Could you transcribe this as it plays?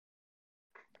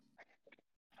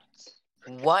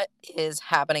What is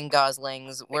happening,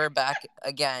 Goslings? We're back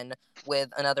again with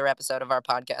another episode of our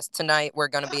podcast. Tonight, we're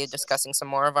going to be discussing some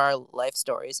more of our life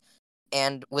stories.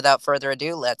 And without further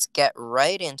ado, let's get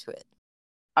right into it.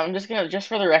 I'm just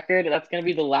for the record, that's gonna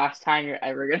be the last time you're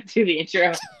ever gonna do the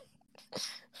intro.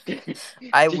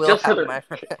 I will have my.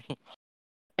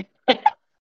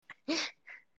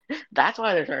 That's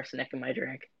why there's arsenic in my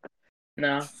drink.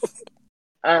 No.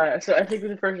 So I think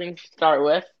the first thing to start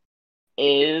with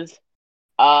is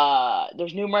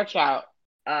there's new merch out.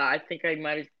 I think I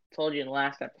might have told you in the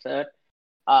last episode.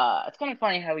 It's kind of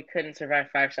funny how we couldn't survive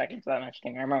 5 seconds without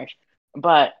mentioning our merch.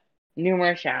 But new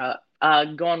merch out.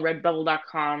 Go on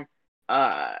redbubble.com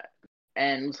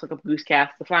and let's look up Goosecast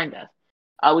to find us.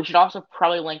 We should also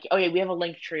probably link. Oh yeah, we have a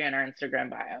link tree on our Instagram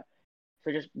bio.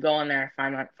 So just go in there,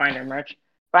 find our merch,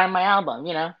 find my album.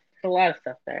 There's a lot of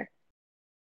stuff there.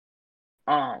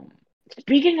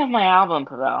 Speaking of my album,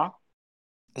 Pavel.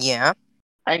 Yeah.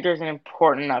 I think there's an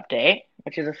important update,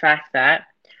 which is the fact that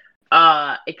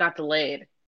it got delayed.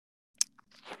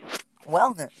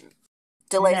 Well then,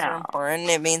 delays are important.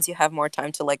 It means you have more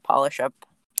time to polish up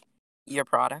your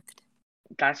product.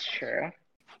 That's true.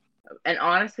 And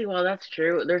honestly, while that's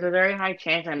true, there's a very high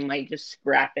chance I might just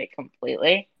scrap it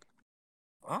completely.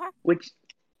 What? Which,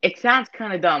 it sounds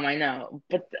kind of dumb, I know,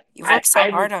 but you worked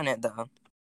so hard on it, though.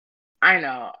 I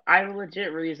know. I have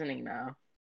legit reasoning though.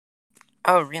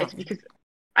 Oh, really? It's because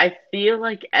I feel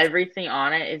like everything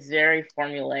on it is very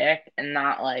formulaic and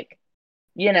not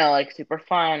super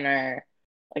fun or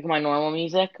like my normal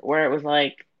music where it was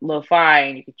lo-fi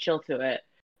and you could chill to it.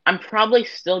 I'm probably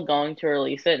still going to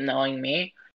release it, knowing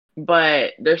me,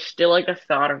 but there's still a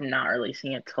thought of not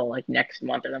releasing it till next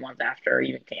month or the month after, or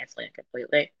even canceling it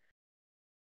completely.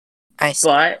 I see.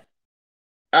 But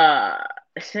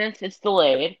since it's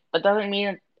delayed, that doesn't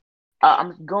mean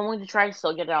I'm going to try to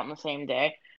still get it out on the same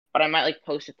day, but I might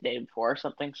post it the day before or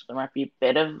something, so there might be a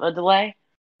bit of a delay,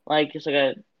 just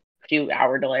a few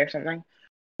hour delay or something.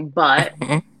 But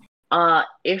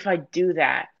if I do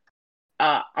that,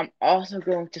 I'm also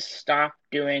going to stop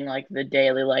doing the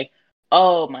daily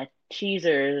my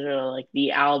teasers or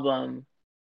the album.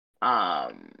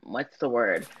 What's the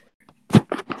word?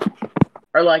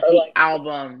 Or the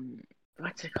album.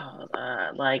 What's it called?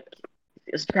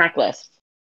 It's track list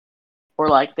or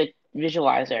the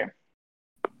visualizer.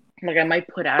 I might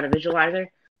put out a visualizer,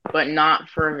 but not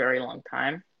for a very long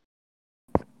time.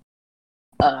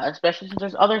 Especially since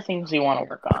there's other things we want to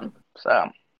work on. So,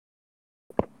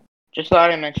 just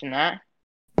thought I'd mention that.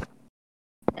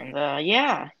 And,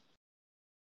 yeah.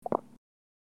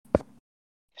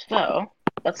 So,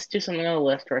 let's do something on the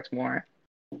list where it's more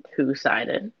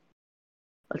two-sided.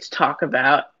 Let's talk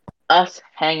about us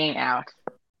hanging out.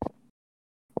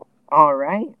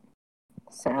 Alright.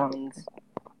 Sounds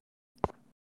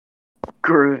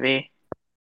groovy.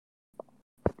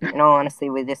 Honestly,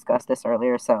 we discussed this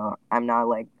earlier, so I'm not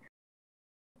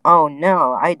oh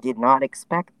no, I did not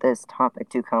expect this topic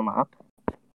to come up.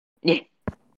 Yeah.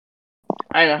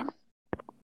 I know.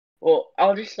 Well,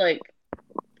 I'll just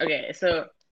okay, so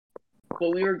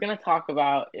what we were gonna talk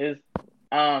about is,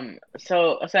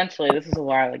 so essentially this is a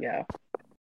while ago.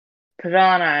 Pavel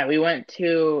and I, we went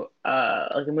to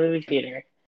a movie theater,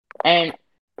 and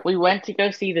we went to go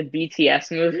see the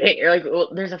BTS movie. Or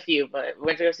there's a few, but we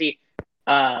went to go see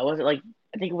was it I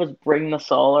think it was Bring the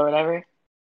Soul or whatever.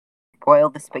 Boil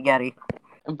the spaghetti.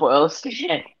 Boil the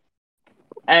spaghetti.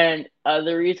 And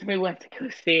the reason we went to go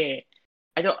see it,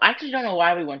 I actually don't know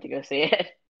why we went to go see it.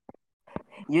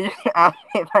 You just asked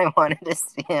me if I wanted to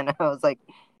see it, and I was like,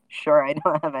 sure, I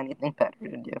don't have anything better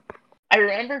to do. I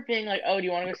remember being oh, do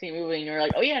you want to go see a movie? And you were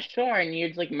like, oh yeah, sure. And you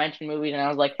just mention movies, and I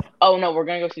was like, oh no, we're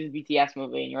gonna go see the BTS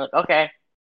movie. And you're like, okay.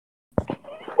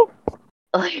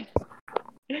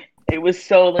 It was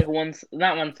so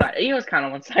not one-sided. It was kind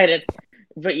of one-sided,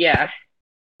 but yeah.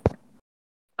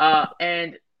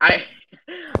 And I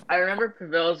remember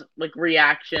Pavel's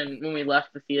reaction when we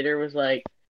left the theater was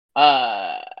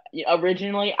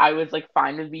originally I was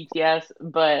fine with BTS,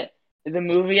 but the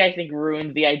movie I think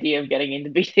ruined the idea of getting into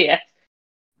BTS.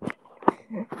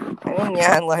 I mean,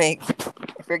 yeah,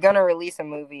 if you're gonna release a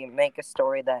movie, make a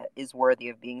story that is worthy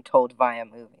of being told via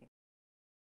movie.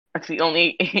 That's the only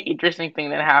interesting thing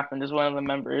that happened is one of the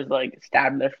members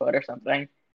stabbed their foot or something.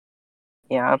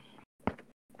 Yeah.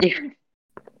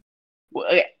 Well,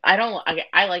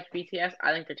 I like BTS.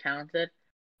 I think they're talented.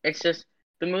 It's just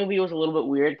the movie was a little bit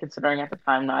weird considering at the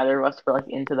time neither of us were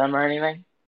into them or anything.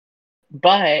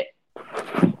 But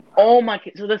oh my!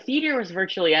 So the theater was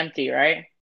virtually empty, right?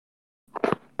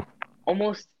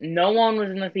 Almost no one was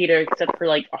in the theater except for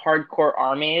hardcore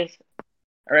armies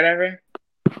or whatever.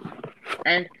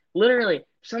 And literally,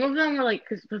 some of them were like,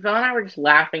 because Pavel and I were just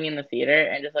laughing in the theater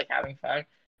and just like having fun.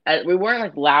 We weren't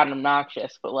like loud and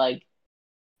obnoxious, but like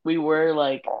we were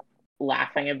like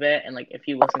laughing a bit, and like if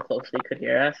you listen closely, you could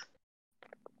hear us.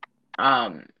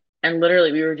 Um, and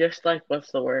literally, we were just like,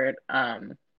 what's the word?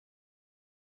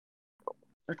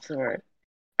 What's the word?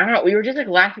 I don't know. We were just like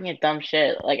laughing at dumb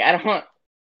shit. Like I don't.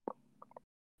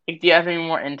 Like, do you have any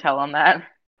more intel on that,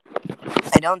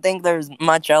 I don't think there's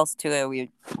much else to it.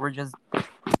 We're just.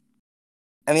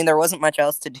 I mean, there wasn't much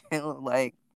else to do.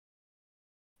 Like,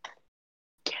 you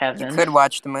Kevin? could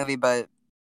watch the movie, but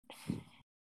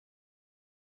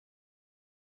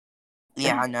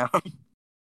yeah, I know.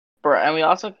 Bro, and we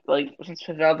also like since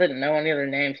Pavel didn't know any other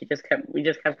names, we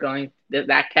just kept going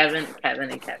that Kevin,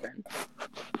 Kevin, and Kevin,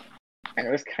 and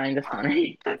it was kind of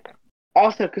funny.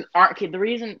 Also, because the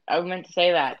reason I meant to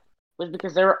say that was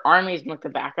because there were armies in like the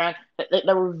background that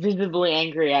were visibly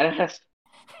angry at us,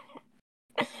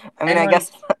 I mean, and I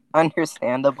guess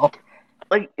understandable.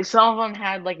 like some of them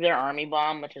had like their army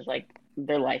bomb, which is like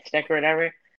their light stick or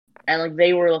whatever, and like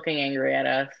they were looking angry at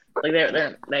us, like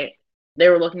they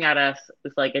were looking at us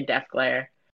with like a death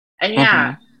glare, and Mm-hmm.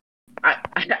 yeah.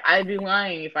 I'd be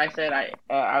lying if I said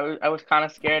I was kind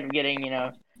of scared of getting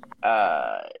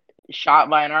uh shot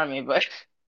by an army, but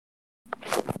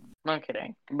I'm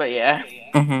kidding. But yeah.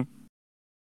 Mm-hmm.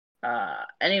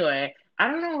 Anyway, I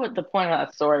don't know what the point of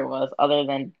that story was, other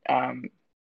than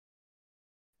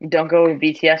don't go to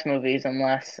BTS movies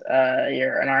unless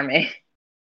you're an army.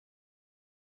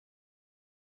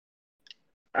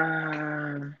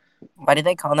 Um, Why do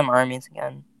they call them armies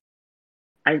again?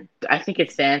 I think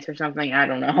it's dance or something. I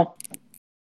don't know.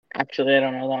 Actually, I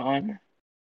don't know that one.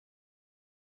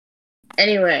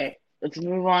 Anyway, let's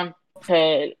move on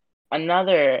to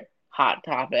another hot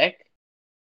topic.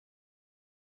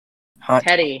 Hot.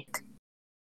 Teddy.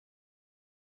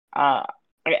 Uh,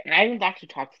 I haven't actually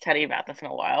talked to Teddy about this in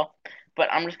a while, but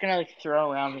I'm just gonna like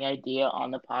throw around the idea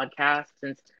on the podcast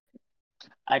since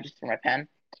I just threw my pen.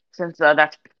 Since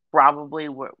that's probably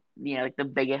what like the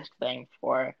biggest thing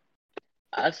for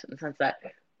us in the sense that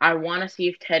I want to see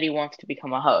if Teddy wants to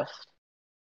become a host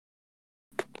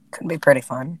Could be pretty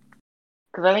fun.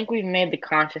 because I think we've made the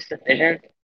conscious decision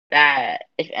that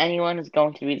if anyone is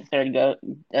going to be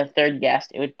the third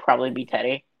guest, it would probably be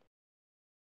Teddy.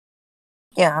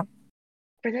 Yeah.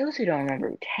 For those who don't remember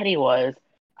who Teddy was,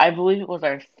 I believe it was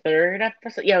our third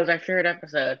episode. Yeah, it was our third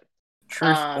episode.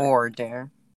 Truth or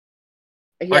dare.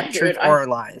 Or Yeah, truth or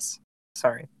lies.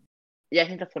 Sorry. yeah, I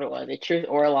think that's what it was. A truth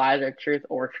or lies, or truth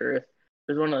or truth.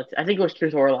 It was one of the. I think it was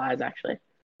truth or lies actually.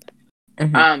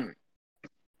 Mm-hmm. Um,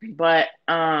 but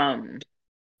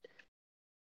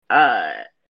uh,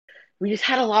 we just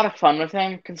had a lot of fun with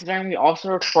him. Considering we also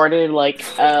recorded like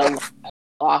a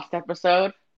lost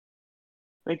episode,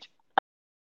 which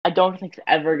I don't think is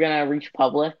ever gonna reach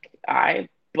public eye,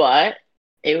 but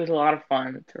it was a lot of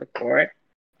fun to record,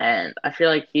 and I feel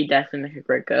like he definitely make a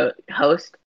great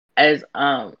host. As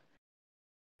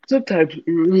sometimes,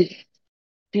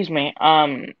 excuse me,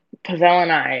 Pavel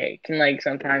and I can like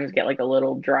sometimes get like a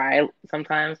little dry.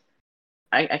 Sometimes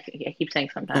I keep saying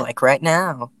sometimes. Like right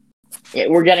now. Yeah,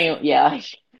 we're getting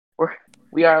we're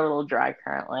we are a little dry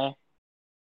currently,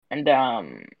 and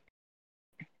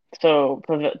so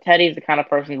Teddy's the kind of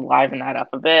person to liven that up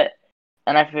a bit,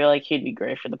 and I feel like he'd be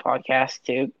great for the podcast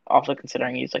too. Also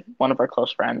considering he's like one of our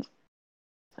close friends.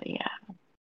 So yeah.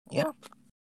 Yeah.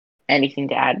 Anything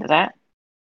to add to that?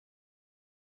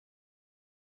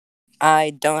 I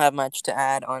don't have much to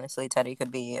add. Honestly, Teddy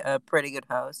could be a pretty good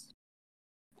host.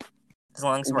 As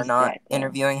long as we're not Exactly.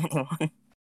 interviewing anyone.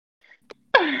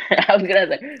 I was gonna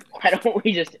say, why don't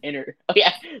we just interview? Oh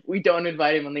yeah, we don't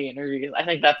invite him on the interviews. I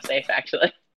think that's safe,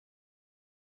 actually.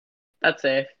 That's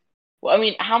safe. Well, I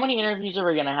mean, how many interviews are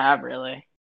we gonna have, really?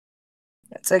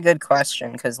 That's a good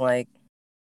question, because, like,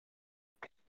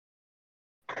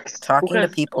 talking to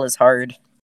Because people is hard.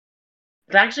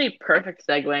 it's actually a perfect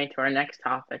segue into our next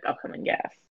topic, upcoming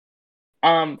guests.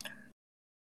 Because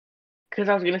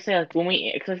I was gonna say like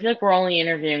because I feel like we're only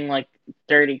interviewing like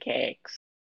 30 cakes,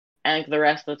 and like the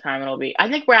rest of the time it'll be. I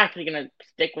think we're actually gonna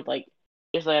stick with like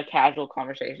just like a casual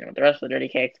conversation with the rest of the dirty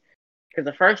cakes. Because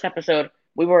the first episode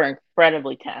we were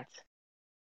incredibly tense.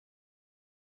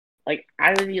 Like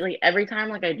I was like every time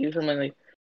like I do something like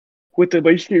with the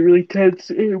mic really tense.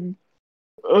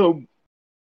 Um,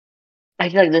 I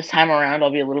feel like this time around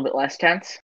I'll be a little bit less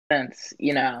tense since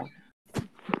been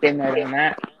there, done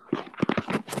that.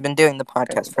 I've been doing the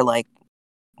podcast for, like,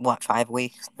 what, 5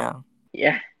 weeks now?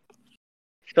 Yeah,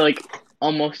 for like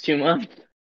almost 2 months.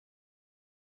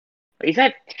 But is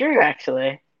that true?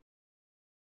 Actually,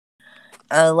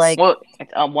 Like, Well,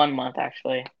 it's 1 month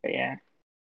actually, but yeah.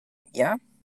 yeah,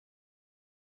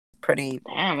 pretty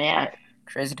Damn, yeah,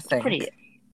 crazy to it's think.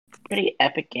 pretty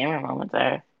epic gamer moment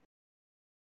there.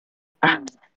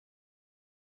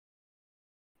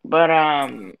 But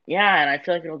yeah, and I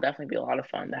feel like it'll definitely be a lot of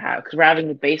fun to have because we're having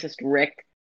the bassist Rick,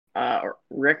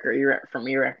 from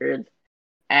E Records,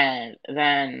 and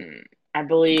then I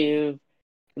believe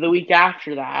the week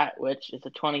after that, which is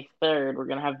the 23rd, we're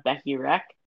gonna have Becky Reck,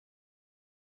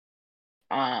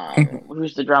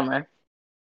 who's the drummer,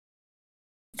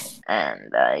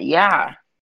 and yeah,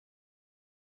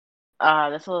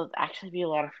 this will actually be a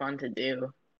lot of fun to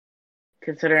do.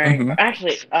 Considering, Mm-hmm.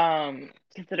 actually,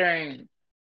 considering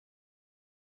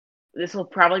this will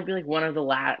probably be like one of the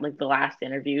last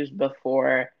interviews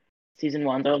before season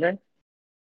one's over.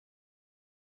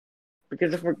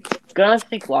 Because if we're gonna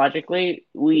think logically,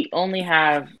 we only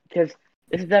have because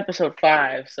this is episode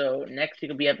 5, so next week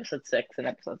will be episode 6 and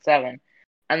episode 7,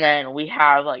 and then we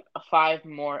have like 5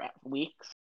 more weeks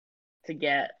to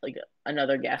get like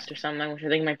another guest or something, which I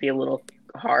think might be a little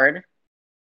hard.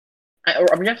 I'm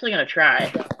definitely gonna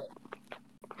try.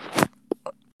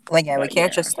 Like, yeah, we But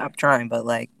can't yeah, just stop trying, but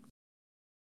like,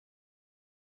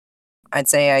 I'd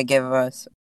say I give us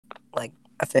like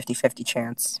a 50-50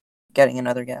 chance getting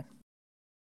another guest.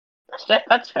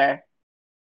 that's fair.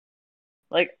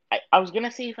 Like I was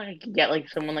gonna see if I could get like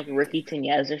someone like Ricky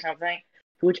Tinez or something,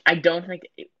 which I don't think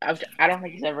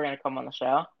he's ever gonna come on the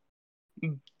show.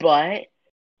 But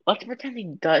let's pretend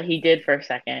he did for a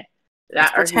second.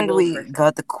 Let's Or he pretend will for we a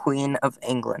got second. the Queen of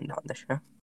England on the show.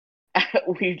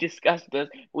 We've discussed this.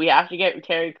 We have to get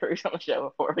Terry Crews on the show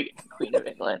before we get the Queen of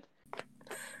England.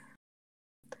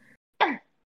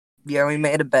 Yeah, we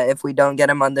made a bet. If we don't get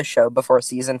him on the show before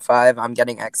season 5, I'm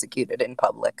getting executed in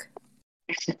public.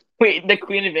 Wait, the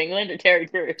Queen of England or Terry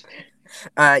Crews?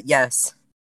 Yes.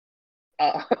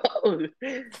 Oh.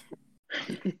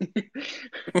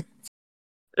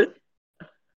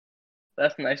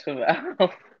 That's nice of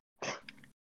Al.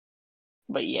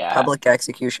 But yeah. Public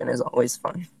execution is always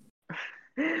fun.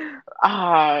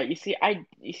 You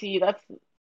see, that's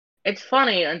it's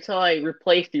funny until I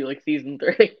replaced you like season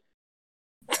 3.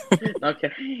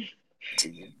 Okay,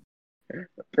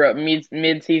 bro,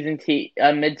 mid season 3,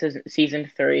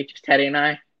 just Teddy and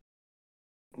I.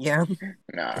 Yeah.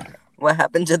 Nah. What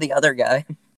happened to the other guy?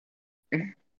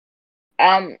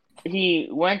 He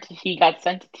got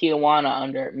sent to Tijuana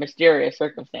under mysterious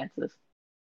circumstances.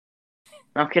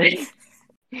 No, I'm kidding.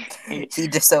 He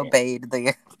disobeyed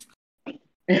the.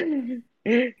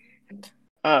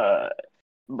 uh,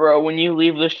 bro, when you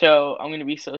leave the show, I'm gonna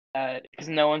be so sad because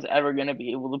no one's ever gonna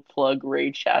be able to plug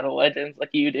Raid Shadow Legends like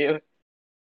you do.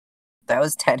 That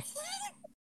was Teddy.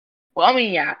 Well, I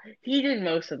mean, yeah, he did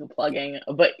most of the plugging,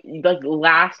 but like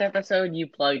last episode, you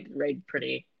plugged Raid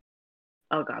pretty.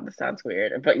 Oh god, this sounds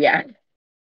weird, but yeah,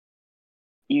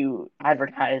 you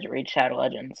advertised Raid Shadow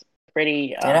Legends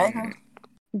pretty Did I?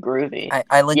 groovy. I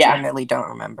Yeah, legitimately don't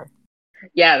remember.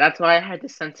 yeah, that's why I had to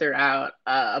censor out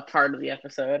a part of the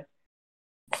episode.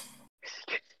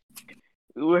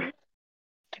 We were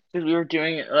because we were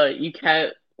doing you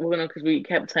kept well no because we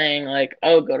kept saying like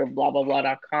oh go to blah blah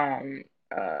blah.com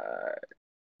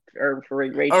or for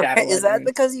Raid Or Shadow is that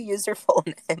Legends. because you used your full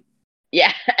name?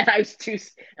 Yeah, and I was too,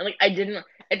 and like I didn't.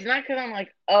 It's not because I'm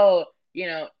like, oh,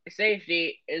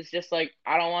 safety. It's just like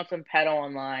I don't want some pedo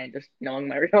online just knowing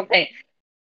my real name.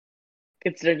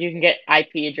 Consider you can get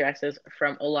IP addresses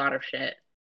from a lot of shit.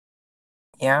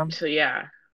 Yeah. So yeah,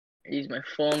 I use my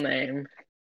full name,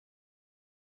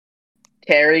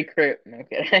 Terry Crew. No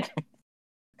kidding.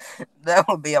 That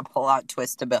would be a plot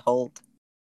twist to behold.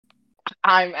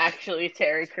 I'm actually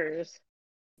Terry Crews.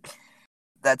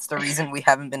 That's the reason we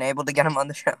haven't been able to get him on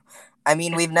the show. I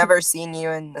mean, we've never seen you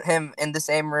and him in the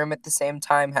same room at the same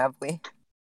time, have we?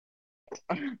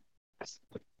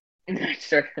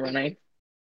 Start running,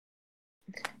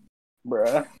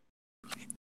 bruh.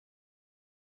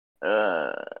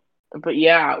 Uh, but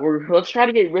yeah, let's try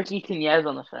to get Ricky Tinez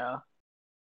on the show.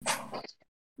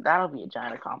 That'll be a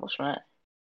giant accomplishment.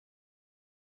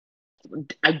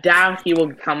 I doubt he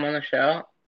will come on the show,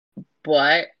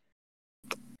 but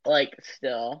like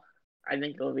still, I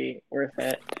think it'll be worth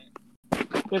it.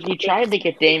 Because we tried to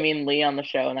get Damian Lee on the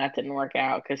show and that didn't work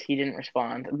out because he didn't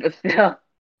respond. But still,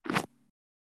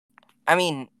 I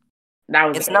mean, that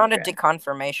was a it's good not a trend.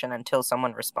 deconfirmation until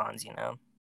someone responds, you know?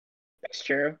 That's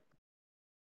true.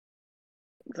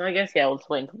 So I guess yeah, let's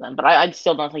wait until then. But I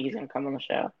still don't think he's gonna come on the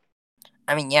show.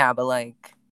 I mean, yeah, but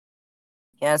like,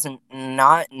 he hasn't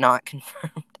not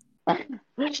confirmed.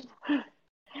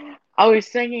 I was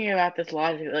thinking about this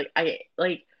logic.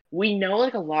 Like we know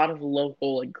like a lot of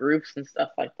local like groups and stuff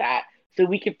like that, so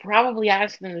we could probably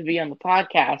ask them to be on the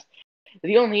podcast.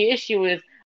 The only issue is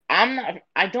I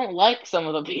don't like some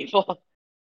of the people.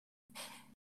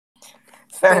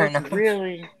 So Fair it's enough.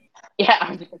 really, yeah.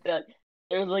 I'm just like,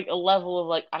 there's like a level of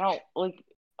like I don't like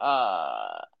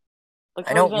I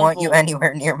for don't want you example,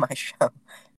 anywhere near my show.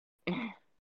 and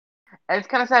it's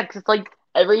kind of sad because it's like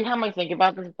every time I think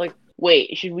about this, it's like,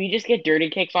 wait, should we just get Dirty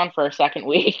Kicks on for a second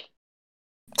week?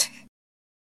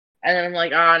 And then I'm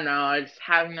like, oh no, just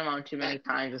having them on too many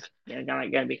times is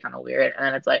gonna be kind of weird. And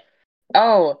then it's like,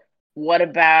 oh, what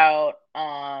about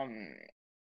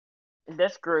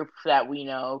this group that we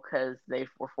know because they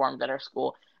were formed at our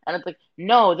school? And it's like,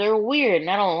 no, they're weird, and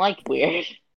I don't like weird.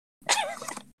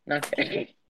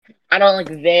 Okay, I don't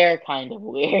like their kind of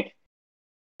weird.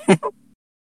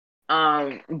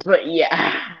 But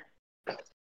yeah.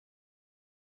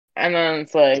 And then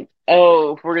it's like,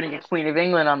 oh, if we're gonna get Queen of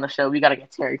England on the show, we gotta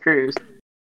get Terry Crews.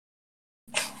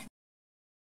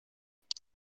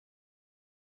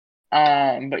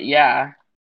 But yeah.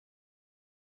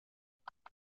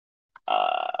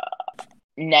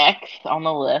 Next on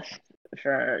the list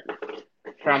for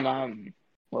from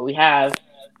what we have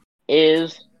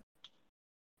is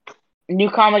new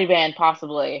comedy band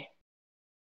possibly.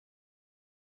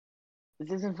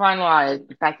 This isn't finalized.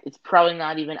 In fact, it's probably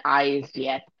not even eyes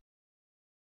yet.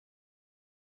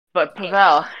 But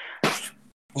Pavel,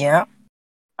 Yeah.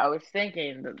 I was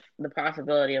thinking the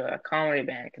possibility of a comedy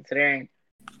band, considering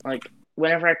like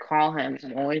whenever I call him,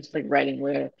 I'm always like writing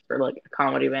lyrics for like a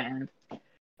comedy band.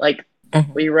 Like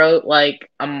Mm-hmm. we wrote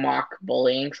like a mock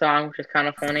bullying song, which is kind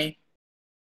of funny,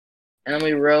 and then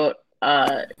we wrote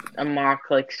a mock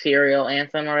like cereal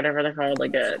anthem or whatever they're called,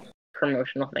 like a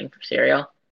promotional thing for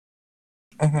cereal.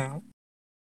 Mm-hmm.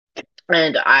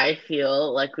 And I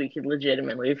feel like we could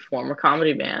legitimately form a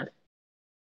comedy band.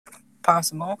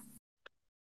 Possible.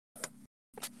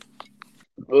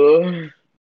 Ugh.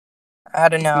 I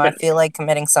don't know. I But feel like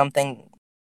committing something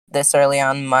this early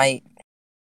on might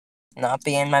not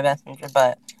be in my best interest,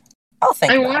 but I'll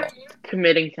think I about want it.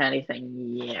 committing to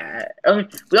anything yet. I mean,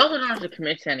 we also don't have to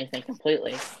commit to anything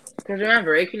completely. Because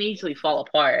remember, it can easily fall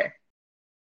apart.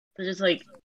 So just like,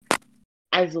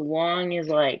 as long as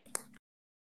like,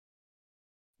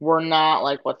 we're not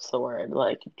like, what's the word?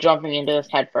 Like, jumping into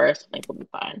this head first, I think we'll be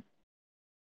fine.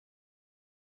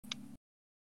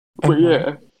 But Mm-hmm.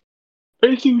 yeah,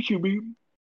 I see what you mean.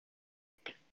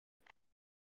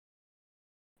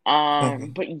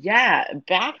 Mm-hmm. But yeah,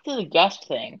 back to the guest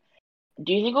thing.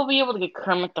 Do you think we'll be able to get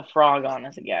Kermit the Frog on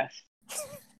as a guest?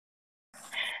 Because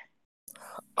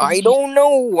I don't know.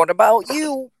 What about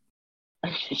you?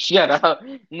 shut up.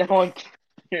 No one.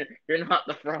 You're not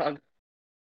the frog.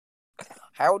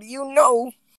 How do you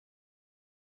know?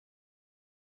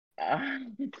 Uh,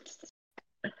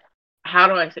 how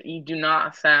do I say? You do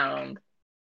not sound.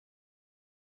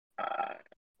 Uh,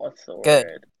 what's the Good.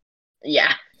 word?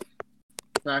 Yeah,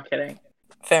 not kidding.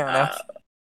 Fair Uh, enough.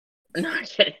 not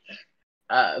kidding.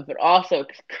 But also,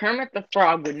 'cause Kermit the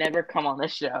Frog would never come on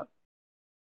this show.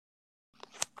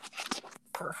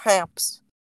 Perhaps.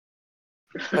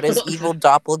 But his evil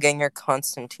doppelganger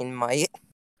Constantine might.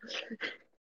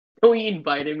 We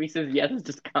invite him. He says yes, it's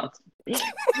just constantly.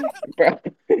 Bro,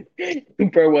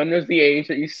 bro, when was the age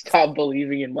that you stopped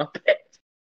believing in Muppets?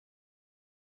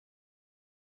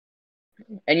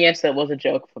 And yes, that was a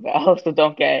joke for Val, so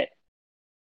don't get it.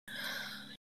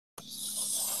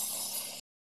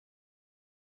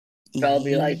 Val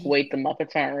be like, The wait, the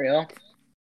Muppets aren't real.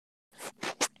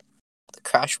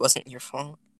 crash wasn't your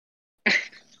fault.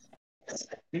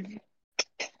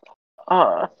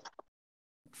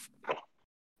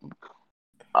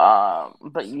 Uh,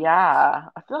 but yeah,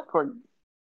 I feel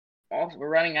like we're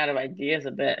running out of ideas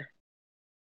a bit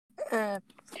Eh,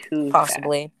 too fast.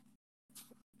 possibly.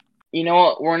 You know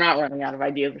what? We're not running out of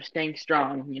ideas. We're staying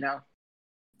strong. You know.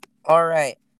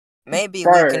 Alright. Maybe we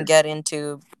can First, get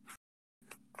into,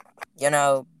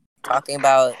 talking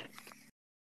about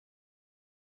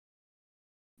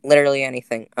literally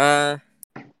anything. oh,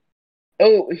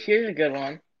 here's a good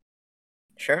one.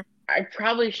 Sure. I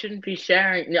probably shouldn't be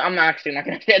sharing. No, I'm not actually not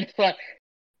gonna share this one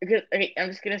because okay, I'm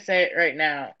just gonna say it right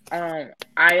now. I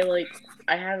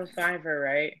have a Fiverr,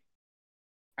 right?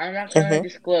 I'm not gonna Mm-hmm.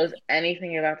 disclose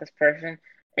anything about this person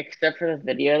except for the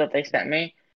video that they sent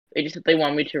me. They just said they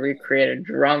want me to recreate a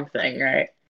drum thing, right?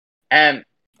 Um,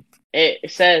 it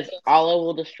says Allah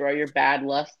will destroy your bad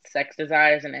lust, sex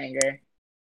desires, and anger.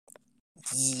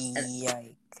 And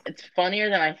Yikes. it's funnier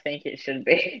than I think it should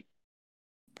be.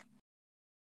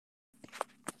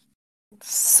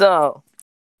 So,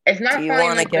 It's Do not you funny in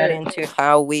want to like get the. into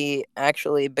how we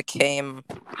actually became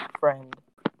friends?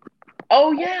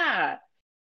 Oh yeah.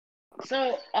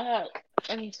 So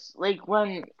and like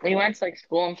when we went to like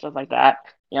school and stuff like that,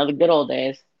 the good old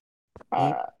days.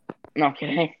 Yep. Uh, no I'm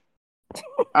kidding.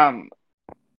 Um,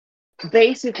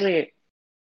 basically,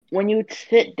 when you would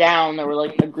sit down, there were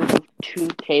like a group of two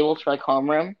tables for like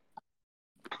homeroom.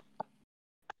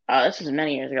 This was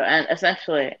many years ago, and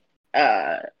essentially,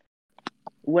 uh,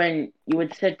 when you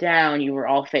would sit down, you were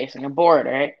all facing a board,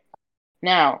 right?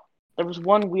 Now, there was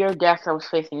one weird desk that was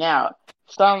facing out.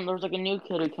 There was like a new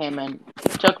kid who came in,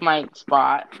 took my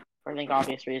spot for I think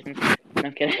obvious reasons. No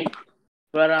I'm kidding.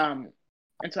 But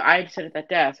and so I had to sit at that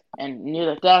desk, and near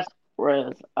that desk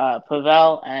was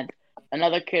Pavel and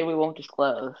another kid we won't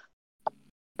disclose.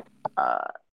 Uh,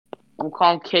 we'll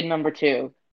call him kid number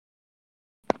two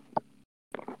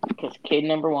because kid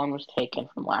number one was taken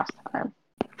from last time.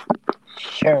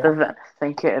 Sure. The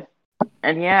venison kid,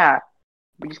 and yeah,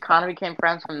 we just kind of became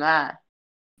friends from that.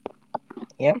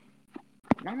 Yep.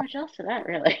 Not much else to that,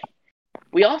 really.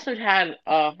 We also had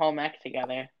home ec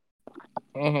together.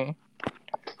 Mhm.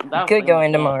 We That was could pretty go much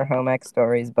into it. more home ec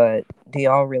stories, but do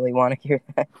y'all really want to hear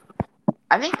that?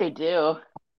 I think they do.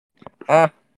 Uh,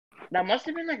 That must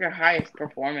have been like our highest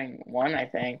performing one, I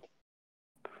think.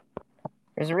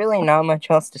 there's really not much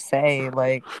else to say.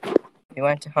 Like, we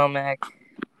went to home ec.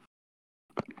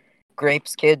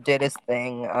 Grapes kid did his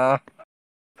thing. And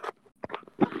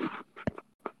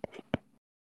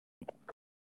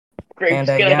Grape's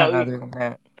gonna yeah, help other you. than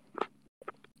that,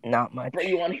 not Bro,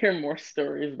 you much. want to hear more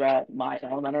stories about my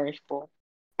elementary school?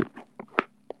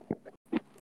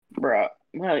 Bro,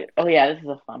 well, oh yeah, this is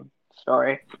a fun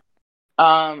story.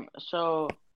 So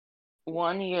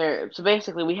one year, so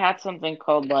basically we had something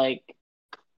called like,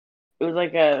 it was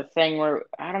like a thing where,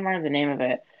 I don't remember the name of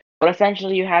it, but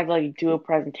essentially you had to like do a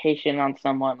presentation on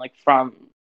someone like from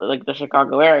like the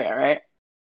Chicago area, right?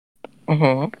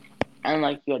 Mhm. And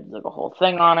like you had like a whole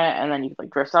thing on it, and then you could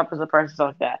like dress up as a person, stuff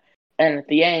like that. And at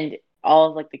the end, all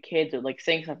of like the kids would like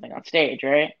sing something on stage,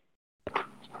 right?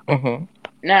 Mhm.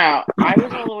 Now, I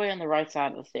was all the way on the right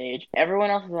side of the stage. Everyone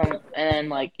else was on, and then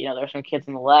like there were some kids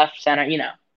on the left, center.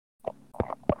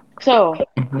 So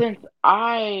Mhm. since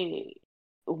I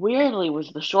weirdly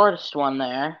was the shortest one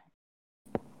there,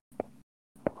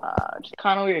 just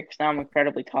kind of weird because now I'm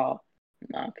incredibly tall.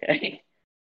 No, okay,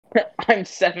 I'm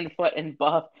 7 foot and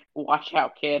buff. Watch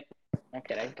out, kid. No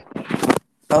kidding.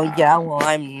 Oh yeah, Um, well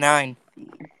I'm 9.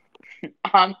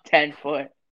 I'm 10 foot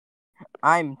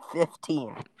I'm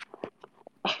 15.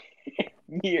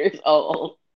 years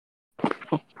old.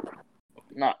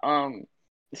 No,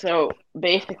 so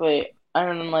basically, I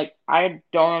don't know, like I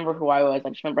don't remember who I was. I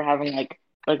just remember having like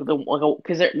the like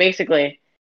because basically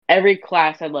every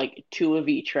class had like two of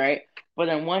each, right? But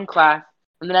then one class,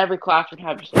 and then every class would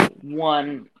have just like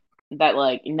one that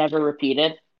like never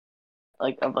repeated,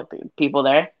 like of like the people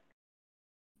there.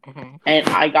 Mhm. And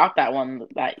I got that one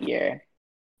that year,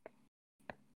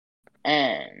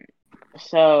 and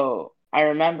so I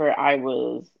remember I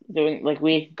was doing like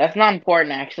we. That's not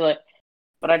important actually.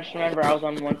 But I just remember I was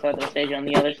on one side of the stage, and on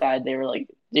the other side they were like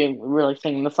doing really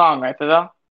singing the song, right, Pavel?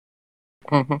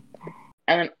 Mhm.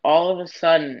 And then all of a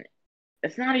sudden,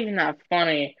 it's not even that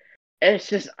funny. It's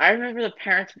just I remember the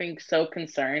parents being so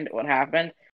concerned what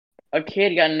happened. A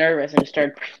kid got nervous and just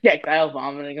started projectile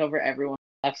vomiting over everyone on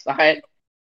the left side.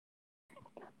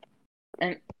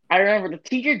 And I remember the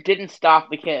teacher didn't stop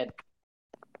the kid.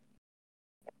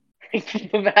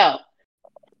 Pavel,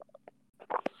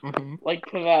 Mhm. like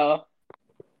Pavel,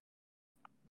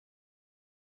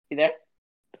 you there?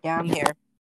 Yeah, I'm here.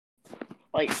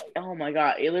 Like, oh my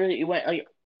god, it went like,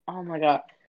 oh my god.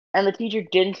 And the teacher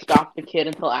didn't stop the kid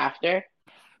until after.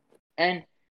 And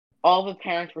all the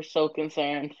parents were so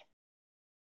concerned.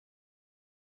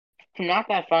 Not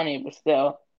that funny, but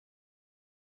still.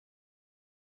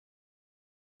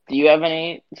 Do you have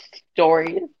any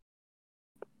stories?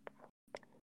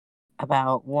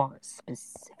 About what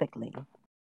specifically?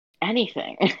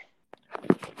 Anything?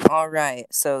 All right,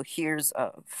 so here's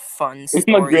a fun My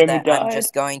story grandma that I'm died.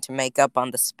 just going to make up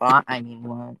on the spot. I mean,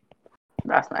 what?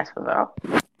 That's nice for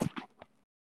though.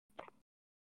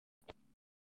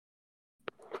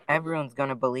 Everyone's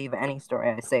gonna believe any story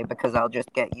I say because I'll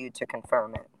just get you to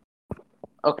confirm it.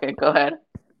 Okay, go ahead.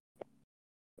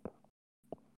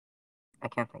 I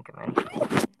can't think of any.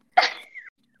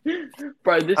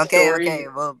 Bro, this Okay, story is okay,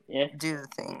 we'll yeah. do the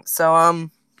thing. So,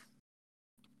 I'm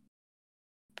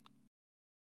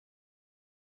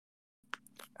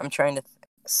trying to.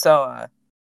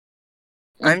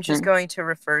 I'm just Mm-hmm. going to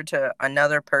refer to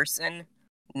another person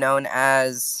known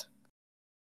as.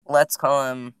 Let's call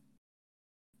him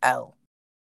L.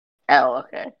 L.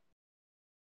 Okay.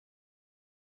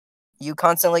 You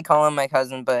constantly call him my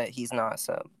cousin, but he's not.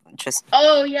 So just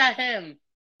Oh yeah, him.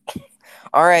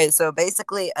 all right. So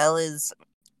basically, L is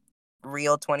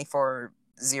real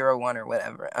 2401 or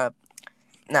whatever.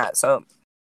 Nah. So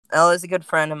L is a good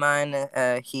friend of mine.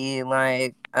 He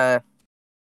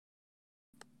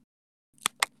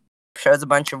shows a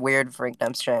bunch of weird freaked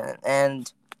shit.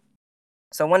 And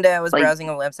so one day I was Like, browsing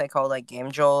a website called like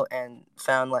GameJolt and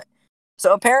found like,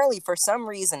 so apparently for some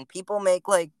reason people make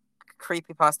like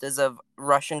creepypastas of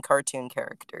Russian cartoon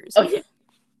characters. oh yeah,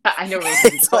 I know where this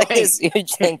is It's like going. this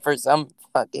huge thing for some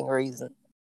fucking reason.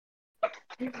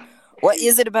 What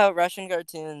is it about Russian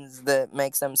cartoons that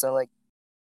makes them so like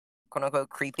quote unquote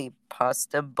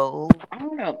creepypasta-able? I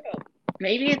don't know.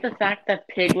 Maybe it's the fact that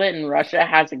Piglet in Russia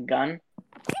has a gun.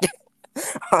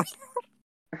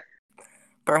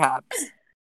 Perhaps.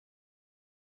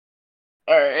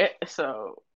 All right.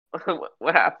 So,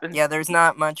 what happened? Yeah, there's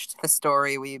not much to the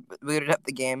story. We booted up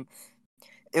the game.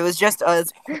 It was just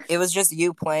us. It was just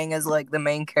you playing as like the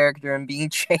main character and being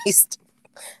chased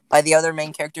by the other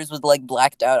main characters with like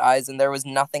blacked out eyes, and there was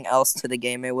nothing else to the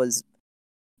game. It was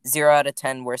 0 out of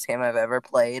 10 worst game I've ever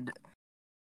played.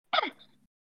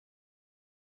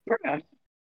 Okay.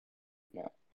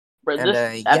 No. But And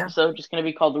this yeah, episode just gonna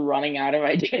be called "Running Out of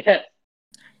Ideas."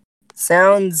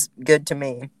 sounds good to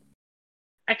me.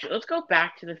 Actually, let's go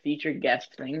back to the featured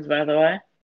guest things, by the way,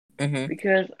 Mm-hmm.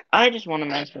 because I just want to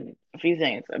mention a few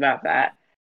things about that.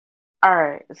 All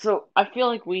right, so I feel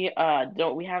like we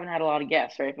haven't had a lot of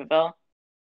guests, right, Pavel?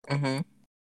 Mm-hmm.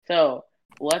 So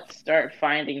let's start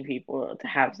finding people to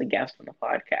have the guest on the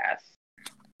podcast.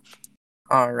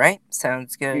 All right,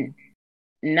 sounds good.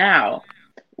 Now,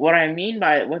 what I mean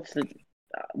by what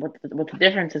the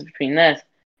difference is between this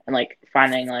and like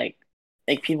finding like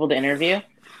people to interview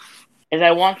is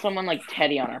I want someone like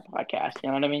Teddy on our podcast. You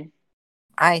know what I mean?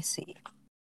 I see.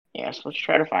 Yeah, so let's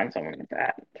try to find someone like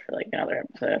that for like another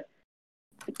episode.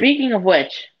 Speaking of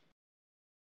which,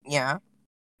 Yeah,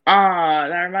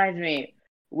 that reminds me,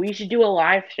 we should do a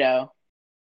live show.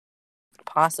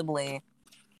 possibly.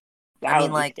 I That mean, would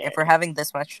be like, if we're scary. having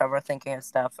this much trouble thinking of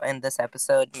stuff in this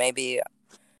episode, maybe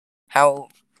how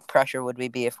pressure would we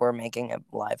be if we're making a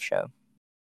live show?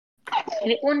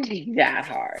 And it wouldn't be that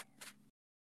hard.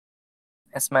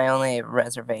 That's my only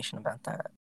reservation about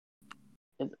that.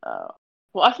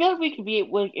 Well, I feel like we could be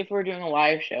like if we're doing a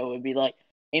live show, it would be like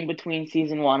in between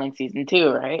season 1 and season 2,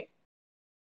 right?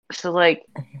 So like,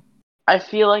 I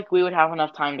feel like we would have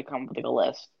enough time to come up with a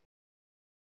list.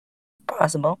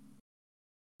 Possible.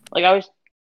 Like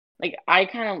I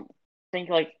kind of think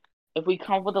like if we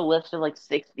come up with a list of like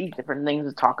 60 different things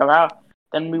to talk about,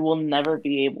 then we will never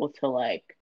be able to like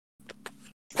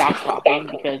stop talking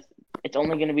because it's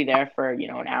only going to be there for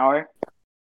an hour,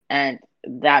 and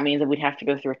that means that we'd have to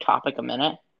go through a topic a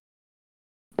minute,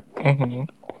 Mm-hmm.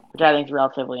 which I think is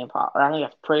relatively impossible. I think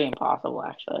that's pretty impossible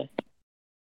actually.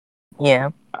 Yeah.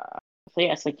 So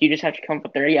yeah, it's like you just have to come up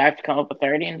with 30. I have to come up with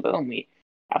 30, and boom, we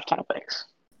have topics.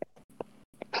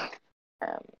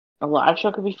 A live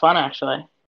show could be fun actually.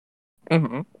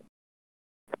 Mm-hmm.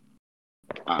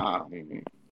 Um,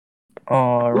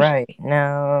 All we right.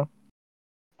 Now,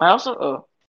 I also oh,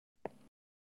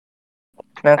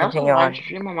 now I also continue live on.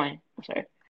 stream on my sorry.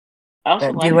 I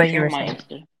also Do live what you stream were on my saying.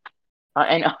 Insta.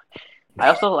 I know. I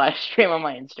also live stream on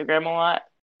my Instagram a lot,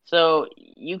 so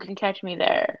you can catch me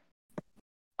there.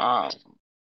 Um,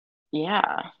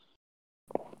 yeah,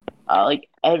 like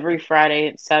every Friday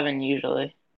at 7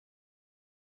 usually.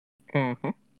 Mm-hmm.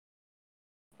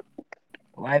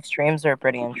 Live streams are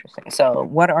pretty interesting. So,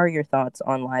 what are your thoughts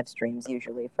on live streams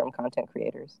usually from content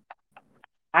creators?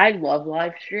 I love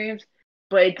live streams,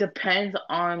 but it depends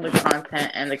on the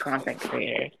content and the content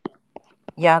creator.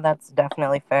 Yeah, that's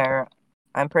definitely fair.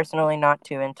 I'm personally not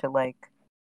too into like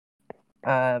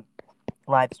uh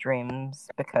live streams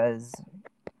because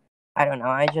I don't know,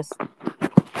 I just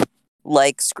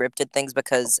like scripted things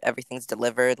because everything's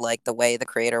delivered like the way the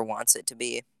creator wants it to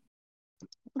be.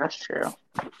 That's true.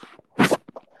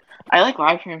 I like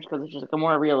live streams because it's just like a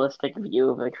more realistic view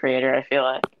of the creator. I feel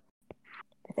like.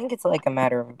 I think it's like a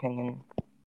matter of opinion.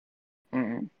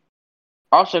 Mm.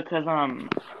 Also, because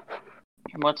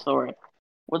what's the word?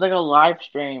 With like a live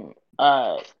stream,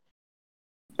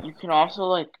 you can also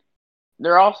like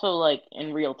they're also like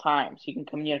in real time, so you can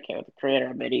communicate with the creator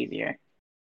a bit easier.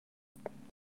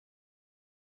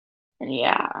 And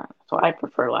yeah, so I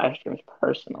prefer live streams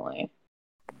personally.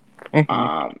 Mm-hmm.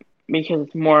 Um, because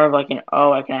it's more of like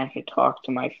I can actually talk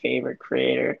to my favorite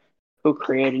creator who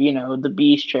created, the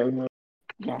Beast show kind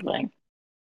of thing.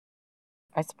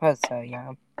 I suppose so,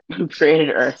 yeah. Who created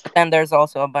Earth. But then there's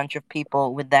also a bunch of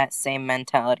people with that same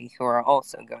mentality who are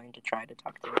also going to try to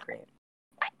talk to the creator.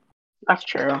 That's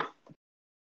true.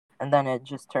 And then it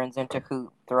just turns into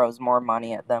who throws more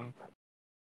money at them.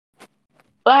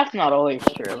 But that's not always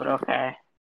true, but okay.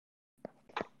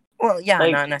 Well, yeah,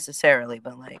 Like, not necessarily,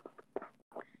 but like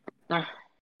uh,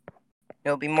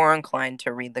 you'll be more inclined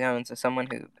to read the comments of someone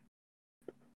who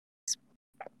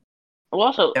well,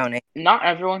 also, donates. not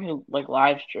everyone who like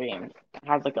live streams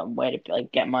has like a way to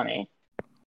like get money.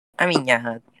 I mean,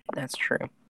 yeah, that's true.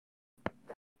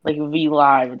 Like V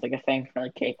Live is like a thing for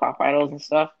like K-pop idols and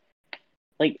stuff.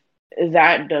 Like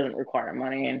that doesn't require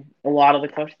money, and a lot of the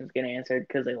questions get answered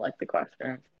because they like the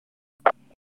questions.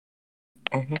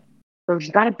 Mm-hmm. So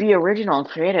you got to be original and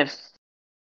creative.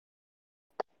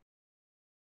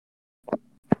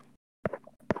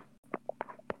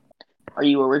 Are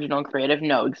you original and creative?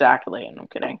 No, exactly. And I'm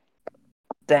kidding.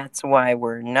 That's why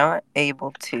we're not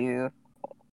able to.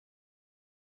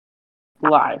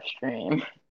 Live stream.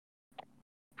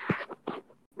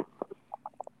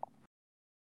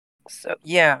 So,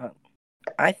 yeah,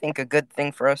 I think a good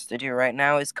thing for us to do right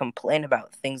now is complain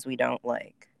about things we don't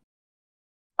like.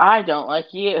 I don't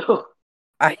like you.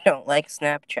 I don't like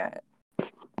Snapchat.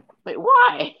 Wait,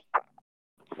 why?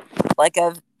 Like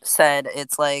I've said,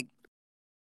 it's like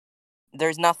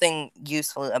there's nothing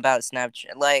useful about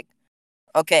Snapchat. Like,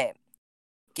 okay,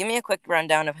 give me a quick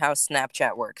rundown of how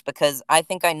Snapchat works because I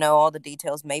think I know all the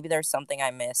details. Maybe there's something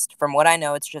I missed. From what I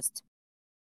know, it's just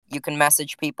you can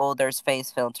message people, there's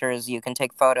face filters you can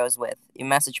take photos with. You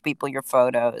message people your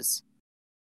photos.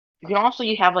 You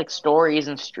have like stories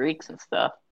and streaks and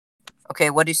stuff. Okay,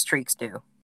 what do streaks do?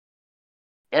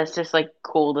 It's just like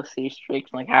cool to see streaks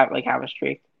and like have a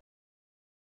streak.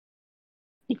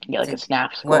 You can get like a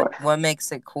snap score. What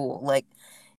makes it cool? Like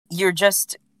you're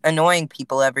just annoying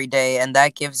people every day and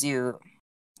that gives you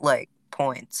like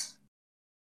points.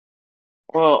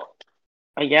 Well,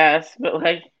 I guess, but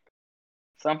like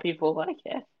some people like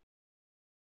it.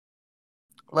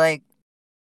 Like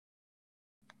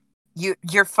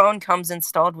your phone comes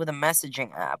installed with a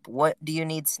messaging app. What do you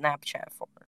need Snapchat for?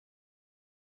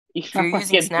 You If you're sound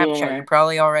like using a Snapchat, you boomer.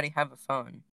 probably already have a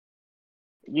phone.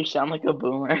 You sound like a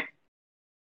boomer.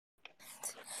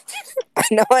 I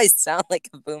know I sound like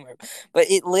a boomer, but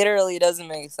it literally doesn't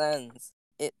make sense.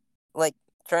 It like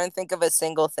try and think of a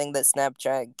single thing that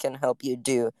Snapchat can help you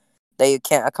do that you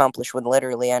can't accomplish with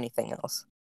literally anything else.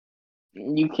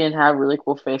 You can have really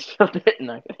cool face filter.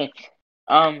 No, kidding.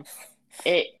 Um,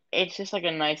 it's just like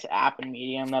a nice app and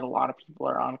medium that a lot of people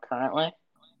are on currently.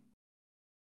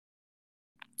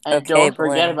 And Okay, don't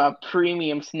forget Bueno. about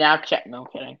premium Snapchat. No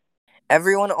kidding.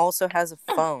 Everyone also has a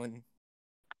phone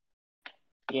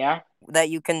Yeah, that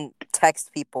you can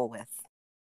text people with.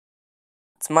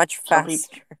 It's much some people.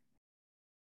 faster.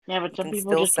 Yeah, but You some can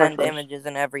people still just send prefer. images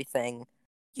and everything.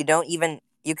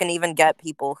 You can even get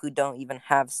people who don't even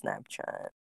have Snapchat.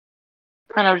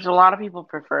 I know, just a lot of people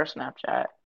prefer Snapchat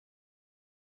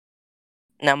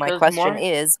Now my because question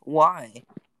is why?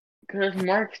 it's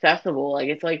more accessible. Like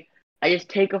it's like I just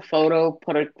take a photo,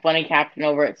 put a funny caption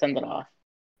over it, send it off.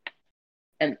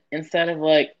 And instead of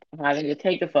like having to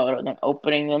take a photo, then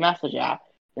opening the message app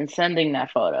and sending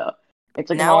that photo, it's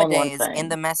like an all-in-one Nowadays in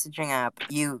the thing. messaging app,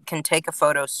 you can take a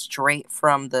photo straight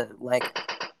from the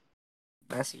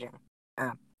messaging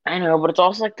app. I know, but it's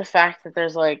also like the fact that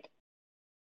there's like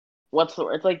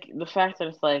it's like the fact that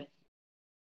it's like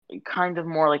kind of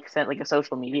more like sent like a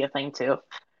social media thing too.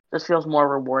 This feels more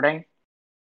rewarding.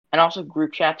 And also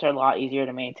group chats are a lot easier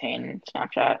to maintain than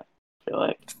Snapchat, I feel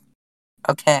like.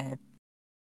 Okay.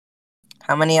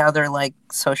 How many other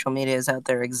social medias out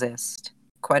there exist?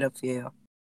 Quite a few.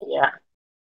 Yeah.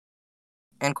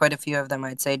 And quite a few of them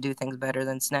I'd say do things better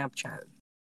than Snapchat.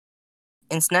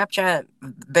 In Snapchat,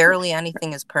 barely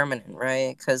anything is permanent,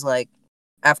 right? Cuz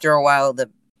after a while the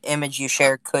image you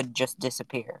share could just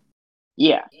disappear.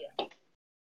 Yeah.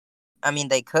 I mean,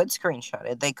 they could screenshot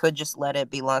it. They could just let it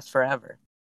be lost forever.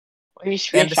 If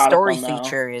you And the screenshot it, story they'll know.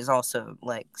 feature is also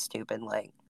stupid.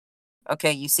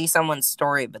 Okay, you see someone's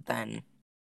story, but then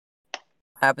what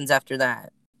happens after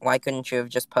that? Why couldn't you have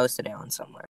just posted it on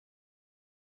somewhere?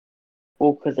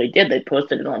 Well, because they did. They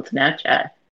posted it on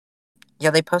Snapchat. Yeah,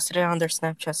 they posted it on their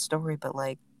Snapchat story, but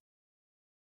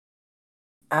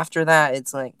after that,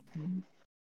 it's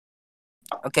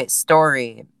okay,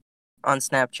 story on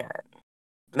Snapchat.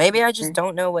 Maybe I just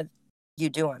don't know what you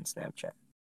do on Snapchat.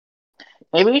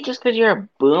 Maybe it's just because you're a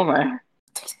boomer.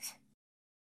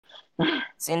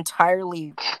 It's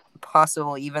entirely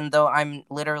possible, even though I'm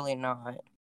literally not.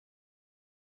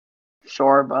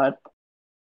 Sure, bud.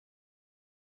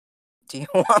 Do you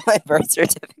want my birth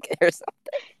certificate or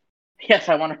something? Yes,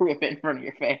 I want to rip it in front of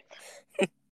your face.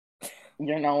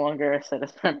 You're no longer a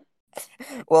citizen.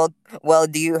 Well,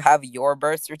 do you have your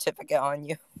birth certificate on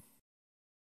you?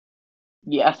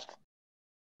 Yes.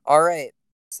 All right,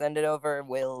 send it over.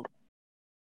 We'll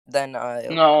then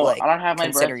No, I don't have my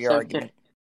consider birth your certificate. argument.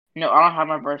 No, I don't have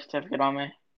my birth certificate on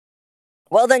me.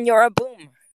 Well, then you're a boom.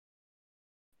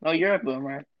 No, you're a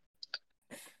boomer.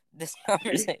 This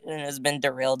conversation has been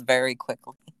derailed very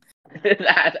quickly.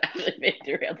 That's actually been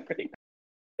derailed pretty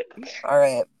quick. All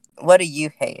right, what do you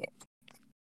hate?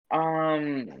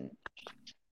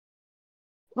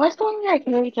 What's something I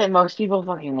hate that most people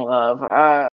fucking love?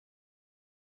 I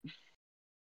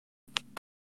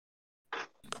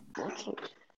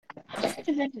have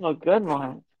to think of a good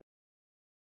one.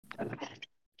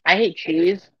 I hate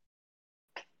cheese.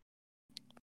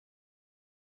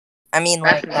 I mean,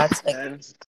 That's like not that's like good.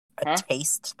 a Huh?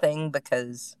 taste thing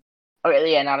because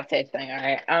Okay, yeah, not a taste thing. All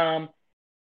right.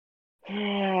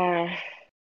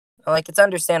 like it's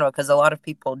understandable because a lot of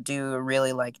people do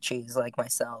really like cheese, like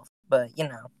myself. But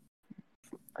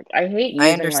Like, I hate I using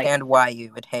like understand why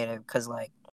you would hate it because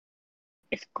like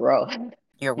it's gross.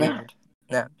 you're weird.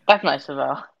 No, That's nice of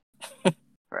Elle.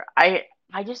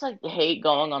 I just like hate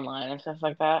going online and stuff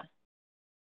like that.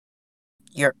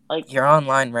 you're Like, you're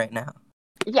online right now.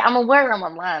 yeah, I'm aware I'm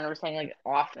online. I'm saying like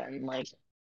often. Like,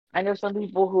 I know some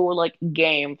people who will like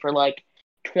game for like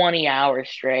 20 hours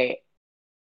straight.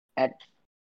 At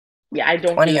yeah, I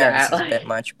don't do 20 hours that. is a bit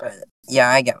much, but yeah,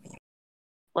 I get you.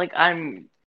 Like I'm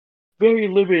very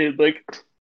limited. Like,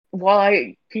 while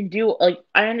I can do like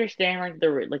I understand like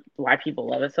the like why people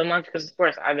love it so much because of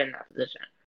course I've been in that position,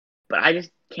 but I just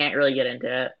can't really get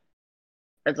into it.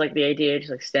 It's like the idea of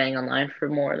just like staying online for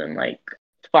more than like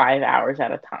 5 hours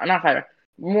at a time. Not 5 hours,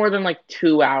 more than like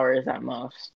 2 hours at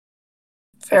most.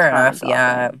 It's Fair kind of enough.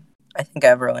 Yeah, daunting. I think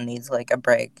everyone needs like a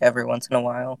break every once in a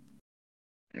while.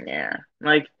 Yeah.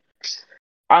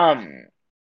 Um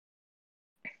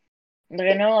like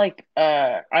I know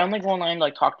I only go online to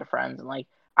like talk to friends and like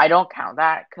I don't count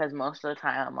that because most of the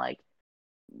time I'm like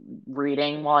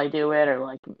reading while I do it or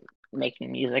like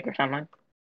making music or something.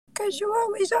 Cause you're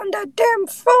always on that damn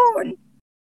phone.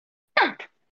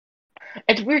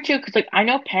 It's weird too because like I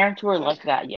know parents who are like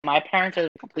that. Yeah, my parents are the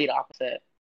complete opposite.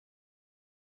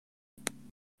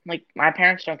 Like my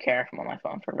parents don't care if I'm on my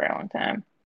phone for a very long time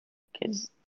because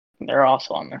they're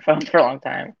also on their phones for a long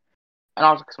time, and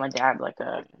also because my dad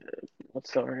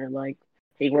what's the word like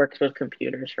he works with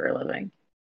computers for a living.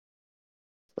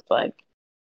 It's like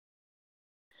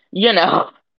you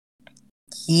know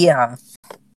Yeah,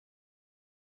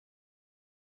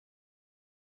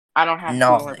 I don't have boomer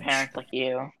knowledge. parents like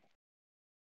you.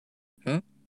 Hmm?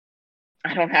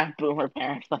 I don't have boomer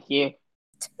parents like you.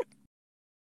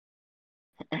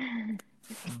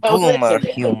 Oh, Boomer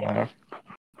listen, humor.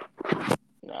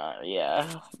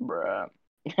 yeah, bruh.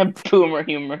 Boomer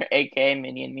humor, aka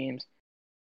minion memes.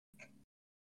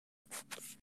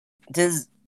 Does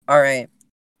all right.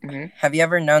 Hmm. Have you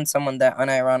ever known someone that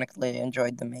unironically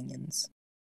enjoyed the Minions?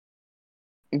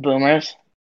 Boomers.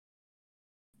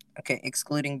 Okay,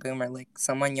 excluding Boomer, like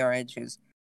someone your age who's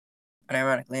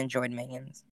unironically enjoyed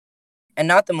Minions, and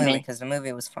not the movie Me. because the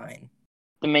movie was fine.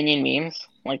 The minion memes,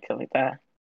 like that,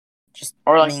 Just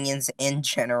or Minions in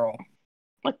general.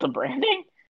 like the branding.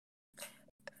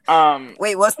 Um,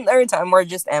 Wait, wasn't there a time where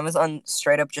just Amazon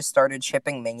straight up just started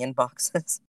shipping Minion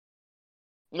boxes?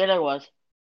 yeah, there was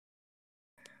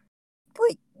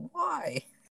Like, why?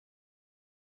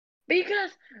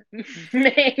 because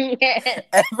minion.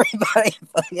 Everybody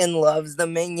fucking loves the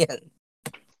Minion.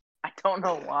 I don't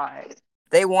know why.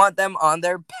 They want them on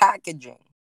their packaging.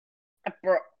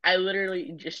 Bro, I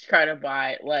literally just try to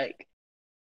buy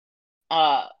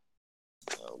uh,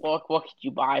 what could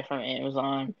you buy from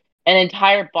Amazon? An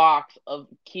entire box of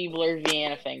Keebler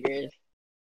Vienna fingers.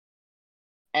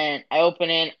 And I open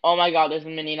it. Oh my god, there's a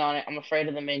minion on it. I'm afraid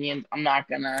of the minions. I'm not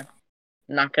gonna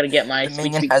get my The sweet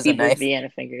Minion sweet has a Keebler knife. Vienna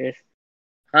fingers.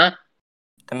 Huh?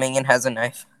 The Minion has a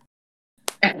knife.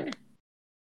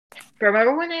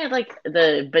 Remember when they had like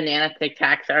the banana Tic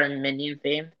Tacs are minion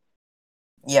themed?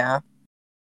 Yeah,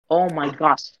 Oh my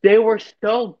gosh, they were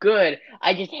so good.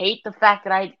 I just hate the fact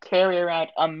that I carry around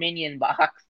a minion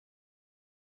box.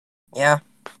 yeah,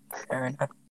 fair enough.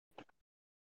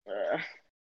 Ugh.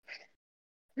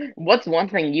 What's one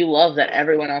thing you love that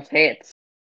everyone else hates?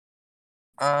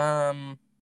 Um,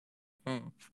 hmm.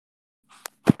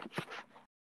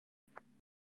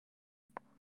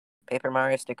 Paper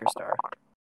Mario Sticker Star.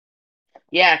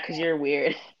 Yeah, because you're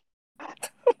weird.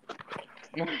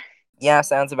 Yeah,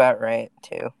 sounds about right,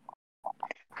 too.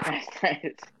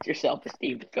 Your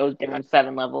self-esteem goes down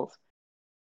 7 levels.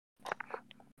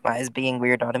 Why is being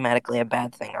weird automatically a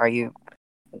bad thing? Are you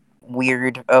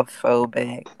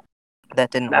weirdophobic?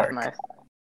 That didn't That's work. nice.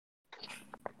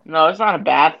 No, it's not a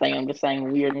bad thing. I'm just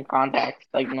saying weird in context,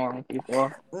 like normal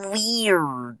people.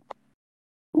 Weird.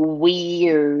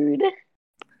 Weird.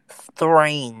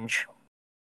 Strange.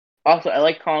 Also, I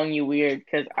like calling you weird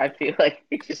because I feel like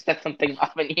it just set something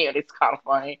off in you and it's kind of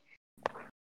funny.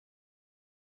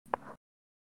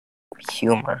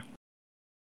 Humor.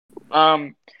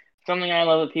 Something I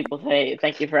love that people say,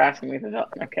 thank you for asking me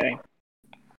about. No kidding.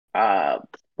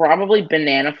 Probably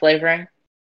banana flavoring.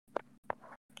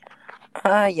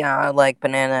 Yeah, like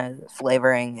banana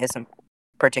flavoring isn't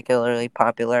particularly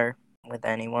popular with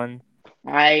anyone.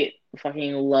 I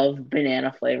fucking love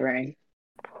banana flavoring.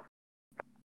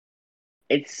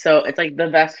 It's like the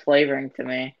best flavoring to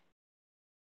me.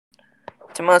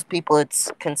 To most people, it's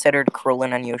considered cruel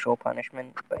and unusual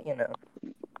punishment, but you know.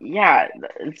 Yeah,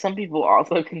 some people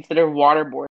also consider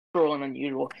waterboarding cruel and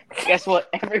unusual. Guess what?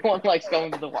 Everyone likes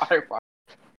going to the water park.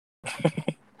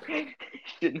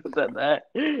 Shouldn't have said that.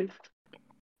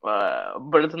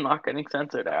 But it's not getting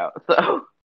censored out, so.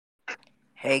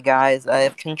 Hey guys, I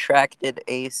have contracted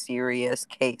a serious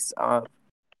case of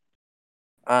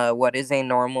what is a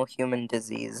normal human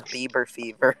disease? Beaver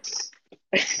fever.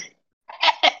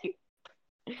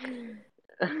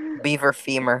 Beaver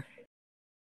femur.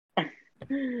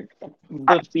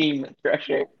 The theme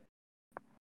pressure.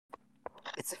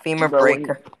 It's a femur Bro,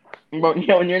 breaker. when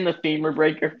you're in the femur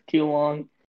breaker for too long.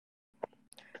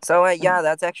 So yeah,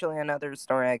 that's actually another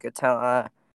story I could tell.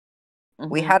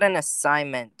 We had an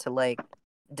assignment to like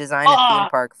design a theme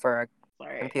park for a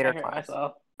Sorry, computer I hurt class.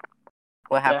 myself.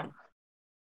 What Yeah, happened?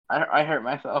 I hurt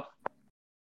myself.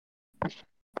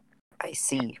 I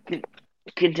see.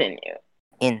 Continue.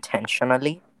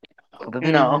 Intentionally?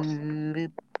 No,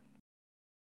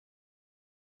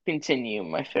 continue.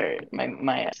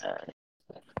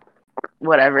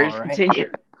 Whatever. Just Alright.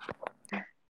 continue.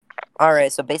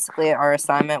 Alright, so basically our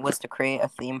assignment was to create a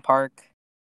theme park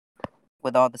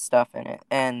with all the stuff in it.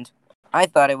 And I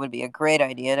thought it would be a great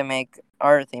idea to make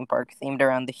our theme park themed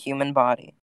around the human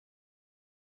body.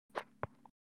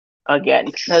 Again,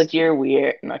 because you're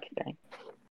weird. No kidding.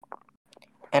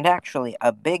 And actually,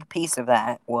 a big piece of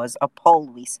that was a poll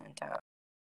we sent out.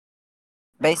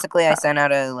 Basically, I sent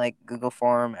out a Google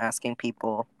form asking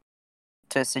people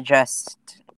to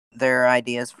suggest their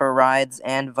ideas for rides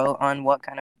and vote on what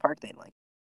kind of park they'd like.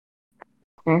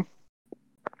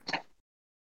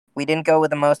 We didn't go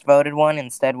with the most voted one.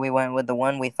 Instead, we went with the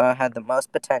one we thought had the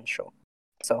most potential.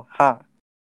 So,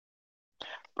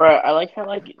 Bro, I like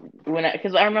how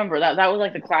because I remember that was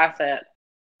like the class that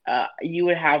you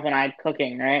would have when I had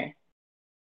cooking, right?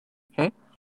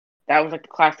 That was like the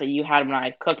class that you had when I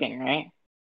had cooking, right?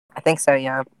 I think so,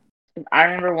 yeah. I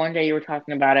remember one day you were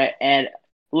talking about it, and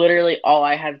literally all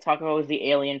I had to talk about was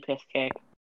the alien piss cake.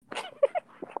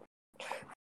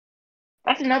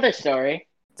 That's another story.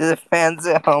 Do the fans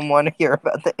at home want to hear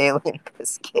about the alien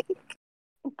piss cake?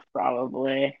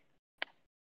 Probably.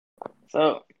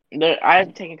 So I had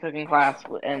to take a cooking class,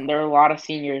 and there are a lot of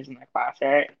seniors in that class,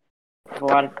 right? There's a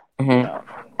lot of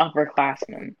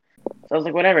upperclassmen. So I was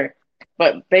like, whatever.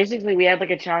 But basically, we had like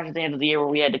a challenge at the end of the year where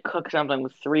we had to cook something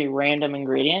with 3 random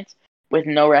ingredients with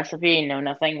no recipe, no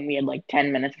nothing, and we had like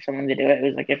 10 minutes or something to do it. It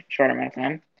was like a short amount of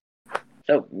time.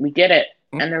 So we did it,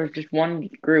 and there was just one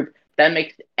group that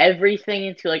mixed everything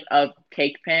into like a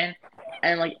cake pan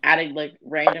and like added like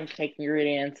random cake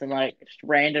ingredients and like just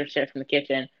random shit from the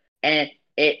kitchen, and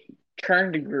it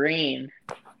turned green.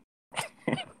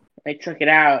 They took it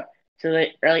out. So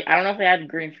they like I don't know if they had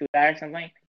green food dye or something,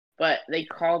 but they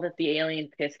called it the alien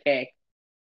piss cake.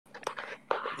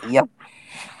 Yep.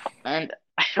 And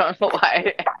I don't know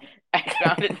why I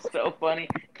found it so funny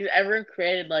because everyone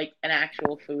created like an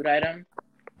actual food item,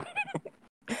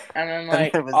 and then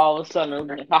like all of a sudden it was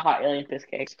like haha alien piss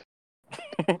cake.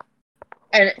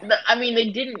 And I mean they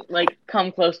didn't like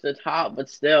come close to the top, but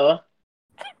still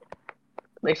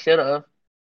they should have.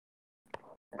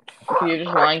 You're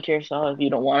just lying to yourself if you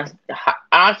don't want to.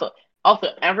 Also,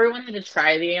 everyone had to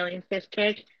try the alien fish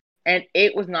cake, and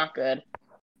it was not good.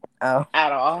 Oh.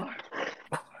 At all.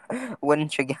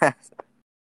 Wouldn't you guess?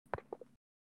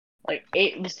 Like,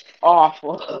 it was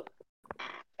awful.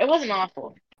 It wasn't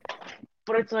awful,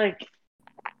 but it's like,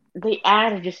 they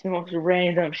added just the most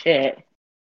random shit.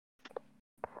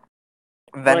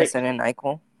 Venison Like, and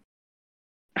NyQuil?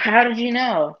 how did you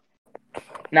know?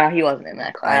 No, he wasn't in that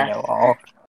I class. know all.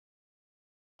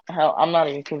 Hell, I'm not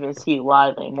even convinced he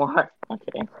lied anymore.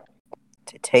 Okay.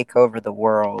 To take over the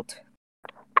world.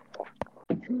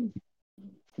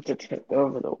 to take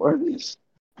over the world.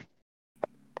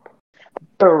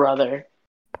 Brother.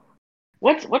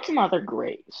 What's another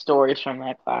great stories from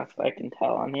that class that I can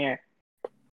tell on here?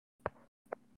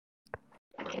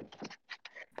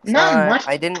 Not much.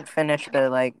 I didn't finish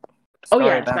the Oh story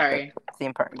yeah, about the sorry.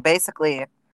 theme park. Basically,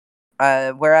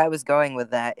 where I was going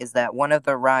with that is that one of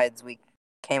the rides we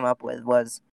came up with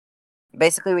was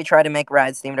basically we try to make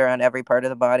rides themed around every part of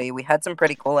the body. We had some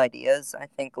pretty cool ideas. I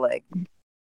think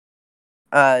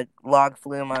log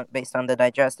flume based on the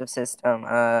digestive system,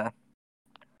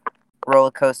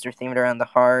 roller coaster themed around the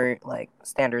heart, like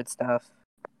standard stuff.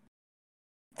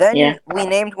 Yeah. Then we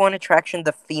named one attraction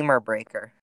the Femur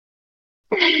Breaker.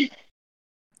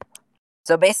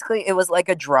 So basically, it was like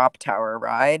a drop tower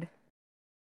ride.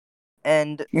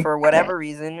 And for whatever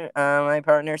reason, my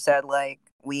partner said,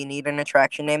 we need an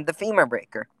attraction named the Femur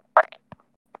Breaker.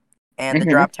 And the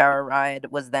drop tower ride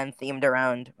was then themed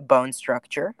around bone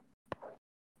structure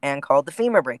and called the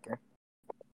Femur Breaker.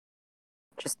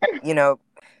 Just,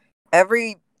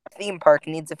 every theme park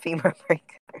needs a Femur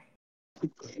Breaker.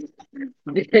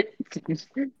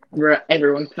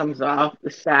 Everyone comes off the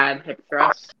sad hip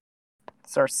thrust.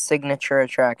 It's our signature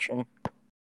attraction.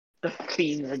 The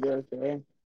femur breaker.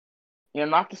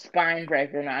 Not the spine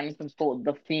breaker, not anything called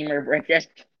the femur breaker.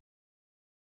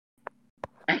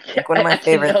 I think one of my I can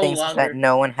favorite no things is that longer.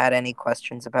 no one had any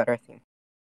questions about our theme.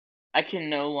 I can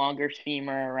no longer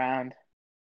femur around.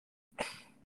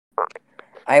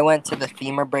 I went to the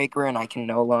Femur Breaker and I can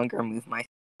no longer move my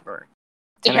femur.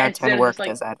 10 out of 10 It's worked like,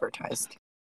 as advertised.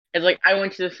 it's like I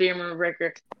went to the femur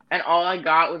breaker and all I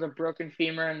got was a broken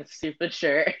femur and a stupid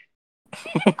shirt.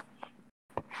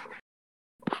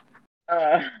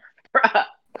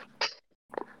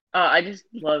 I just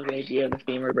love the idea of the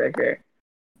femur breaker.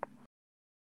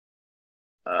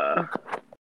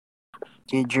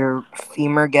 Did your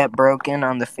femur get broken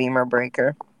on the Femur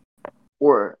Breaker?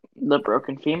 Or the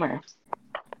broken femur.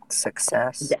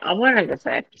 Success. Yeah, what did I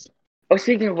say? Oh,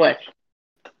 speaking of which,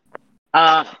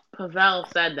 Pavel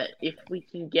said that if we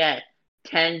can get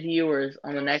 10 viewers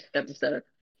on the next episode,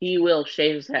 he will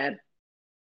shave his head.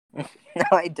 No,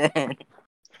 I didn't.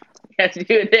 Yes, you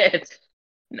did.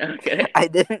 No, kidding. I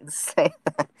didn't say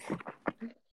that.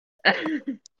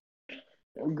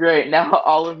 Great. Now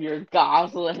all of your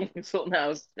goslings will now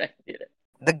expect it.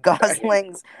 The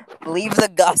goslings. Leave the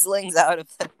goslings out of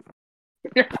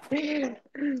it.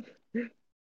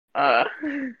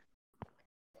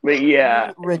 But yeah.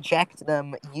 You reject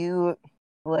them. You,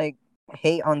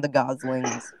 hate on the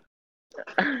goslings.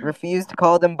 Refuse to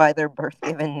call them by their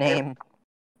birth-given name.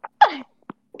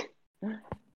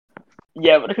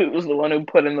 Yeah, but who was the one who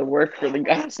put in the work for the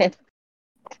goslings?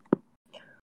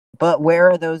 But where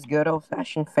are those good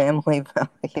old-fashioned family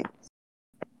values?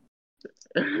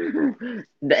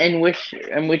 in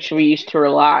which we used to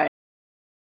rely.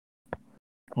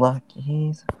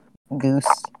 Lucky's goose.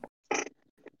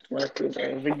 Lucky's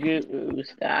the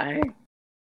goose guy.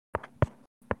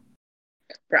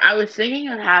 I was thinking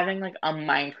of having like a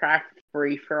Minecraft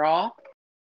free for all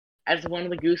as one of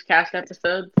the Goosecast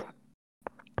episodes.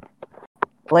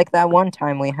 Like that one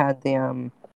time we had the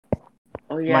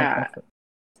Oh yeah. Minecraft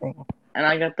thing. And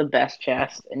I got the best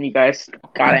chest, and you guys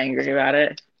got angry about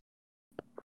it.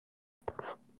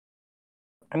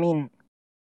 I mean,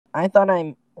 I thought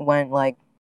I went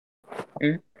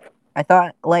Hmm? I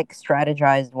thought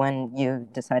strategized when you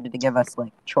decided to give us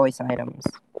choice items.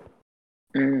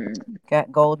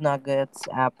 Get gold nuggets,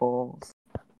 apples.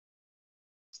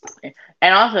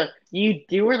 And also,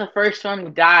 you were the first one who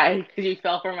died because you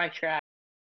fell for my trap.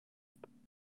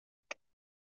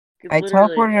 I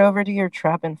teleported over to your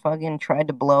trap and fucking tried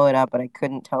to blow it up, but I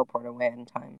couldn't teleport away in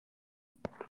time.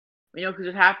 Because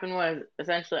what happened was,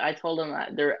 essentially, I told him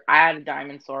that I had a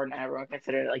diamond sword, and everyone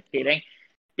considered it cheating.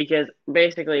 Because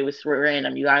basically, it was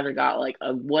random. You either got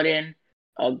a wooden,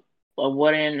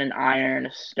 an iron,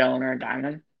 a stone, or a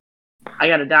diamond. I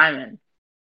got a diamond.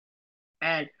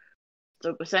 And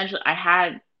so essentially,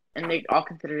 and they all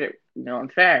considered it,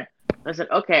 unfair. I said,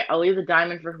 okay, I'll leave the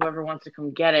diamond for whoever wants to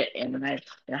come get it in my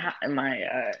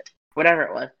whatever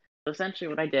it was. So essentially,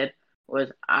 what I did was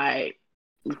I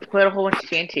put a whole bunch of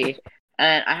TNT,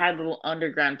 and I had a little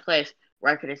underground place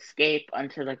where I could escape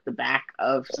onto the back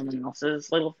of someone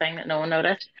else's little thing that no one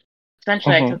noticed.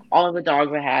 Essentially, I took all of the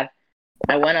dogs I had.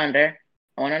 I went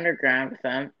underground with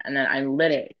them, and then I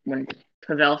lit it when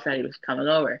Pavel said he was coming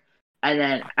over. And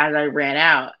then as I ran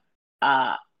out,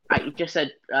 I just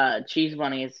said Cheese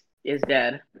Bunny is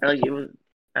dead. Or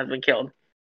has been killed.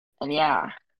 And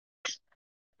yeah,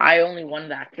 I only won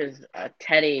that because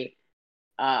Teddy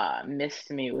missed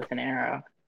me with an arrow.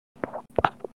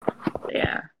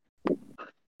 Yeah.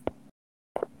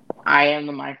 I am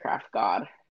the Minecraft god.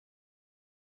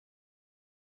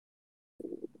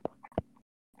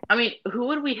 I mean, who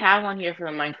would we have on here for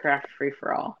the Minecraft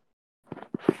free-for-all?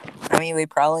 I mean, we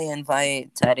probably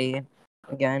invite Teddy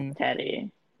again.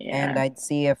 Teddy. Yeah. And I'd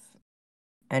see if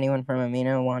anyone from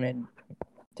Amina wanted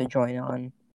to join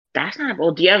on. That's not...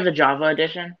 Well, do you have the Java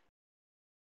edition?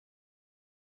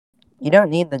 You don't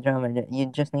need the Java. You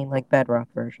just need, like, Bedrock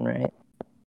version, right?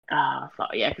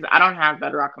 Yeah, because I don't have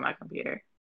Bedrock on my computer.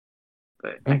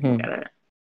 But I can get it.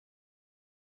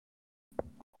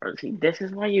 Or see, this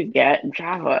is why you get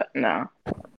Java. No.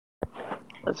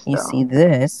 You see,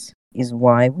 this is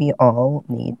why we all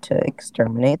need to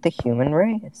exterminate the human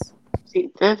race.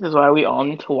 See, this is why we all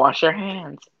need to wash our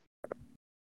hands.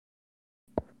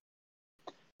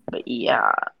 But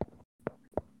yeah.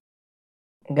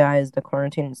 Guys, the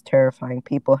quarantine is terrifying.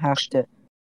 People have to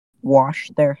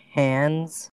wash their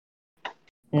hands,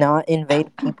 not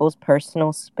invade people's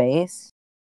personal space.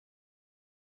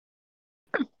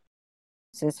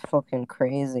 This is fucking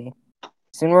crazy.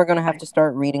 Soon we're gonna have to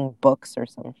start reading books or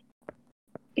something.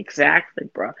 Exactly,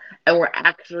 bro. And we're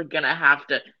actually gonna have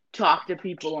to talk to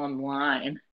people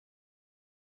online.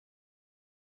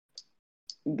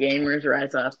 Gamers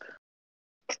rise up.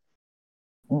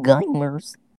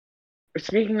 Gamers.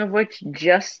 Speaking of which,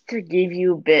 just to give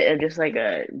you a bit of just like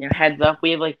a heads up,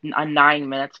 we have like 9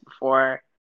 minutes before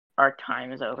our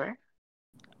time is over.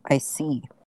 I see.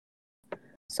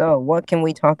 So, what can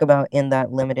we talk about in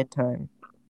that limited time?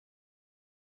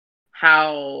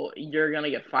 How you're gonna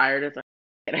get fired as a...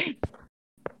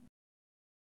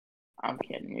 I'm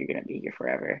kidding. You're gonna be here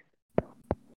forever.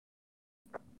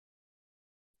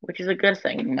 Which is a good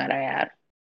thing, might I add.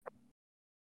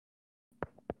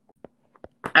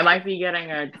 I might be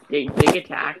getting a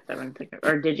Digitax,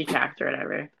 or Digitax or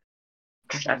whatever.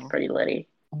 That's pretty litty.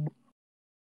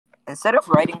 Instead of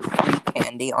writing free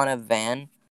candy on a van,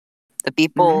 the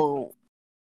people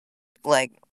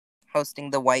like hosting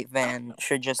the white van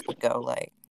should just go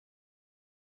like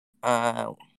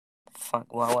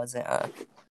fuck, what was it?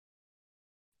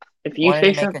 If you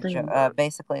say to make something,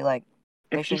 basically like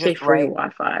they if you should say just free write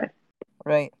Wi-Fi,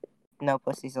 right, no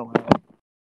pussies allowed.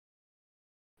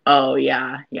 oh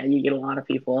yeah, you get a lot of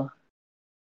people.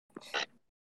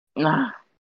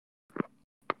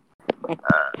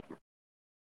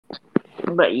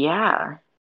 But yeah,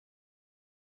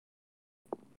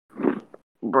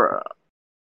 bro,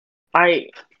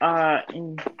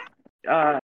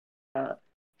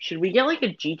 should we get like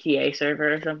a GTA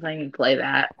server or something and play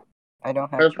that I don't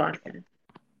for have the podcast?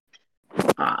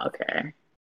 Okay.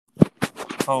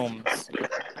 Holmes.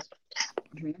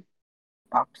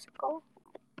 Popsicle?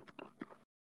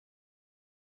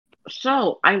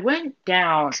 So I went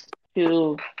down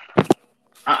to.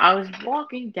 I was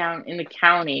walking down in the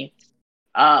county,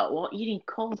 while eating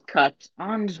cold cuts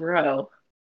on Zro.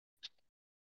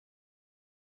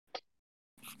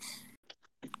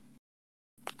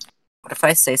 What if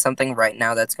I say something right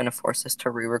now that's gonna force us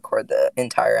to re-record the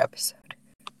entire episode?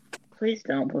 Please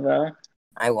don't, Pavel.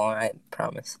 I won't, I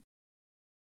promise.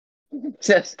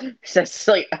 That's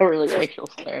like a really racial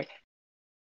slur.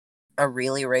 A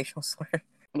really racial slur?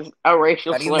 A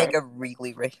racial How do you slur. make a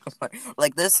really racial slur?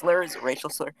 Like, this slur is a racial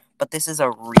slur, but this is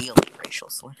a really racial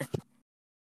slur.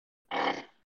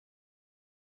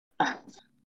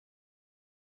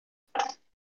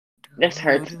 This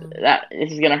hurts.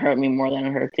 This is gonna hurt me more than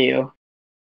it hurts you.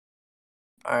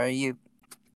 Are you?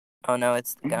 Oh no,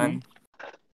 it's the gun.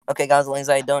 Okay, Goslings,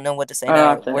 I don't know what to say Oh,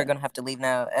 now. that's We're it. gonna have to leave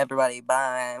now. Everybody,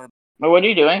 bye. But what are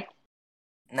you doing?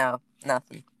 No,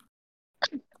 nothing.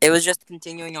 It was just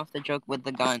continuing off the joke with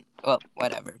the gun. Well,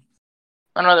 whatever.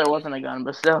 I know there wasn't a gun,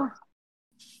 but still.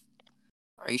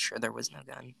 Are you sure there was no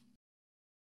gun?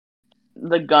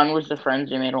 The gun was the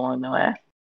friends you made along the way.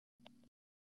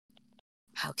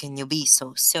 How can you be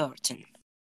so certain?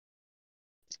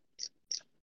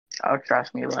 Oh,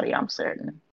 trust me, buddy, I'm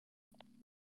certain.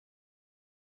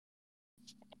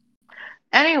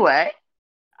 Anyway,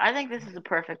 I think this is the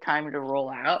perfect time to roll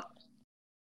out.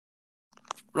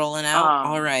 Rolling out?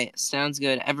 Alright, sounds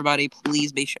good. Everybody,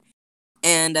 please be sure.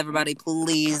 And everybody,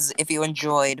 please, if you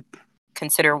enjoyed,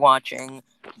 consider watching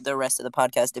the rest of the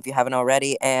podcast if you haven't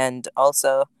already. And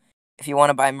also, if you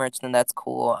want to buy merch, then that's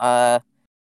cool.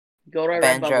 Go to our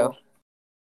Banjo. Redbubble.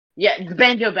 Yeah, the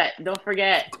Banjo bet. Don't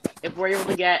forget, if we're able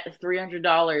to get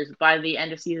 $300 by the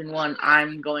end of season 1,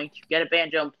 I'm going to get a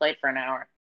banjo and play for an hour.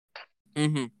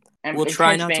 Mm-hmm. And we'll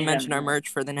try not to mention our merch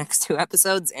for the next 2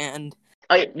 episodes, and...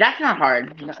 Oh, yeah, that's not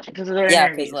hard, because they're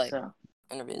interviews, like, so...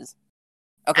 interviews.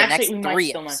 Okay, actually, next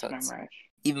 3 episodes. Merch.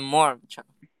 Even more.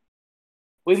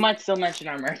 We might still mention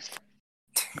our merch.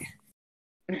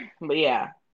 But yeah.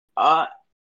 Uh,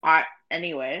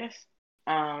 anyways,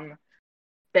 um,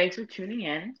 thanks for tuning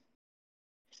in.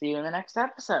 See you in the next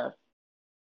episode.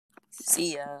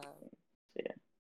 See ya.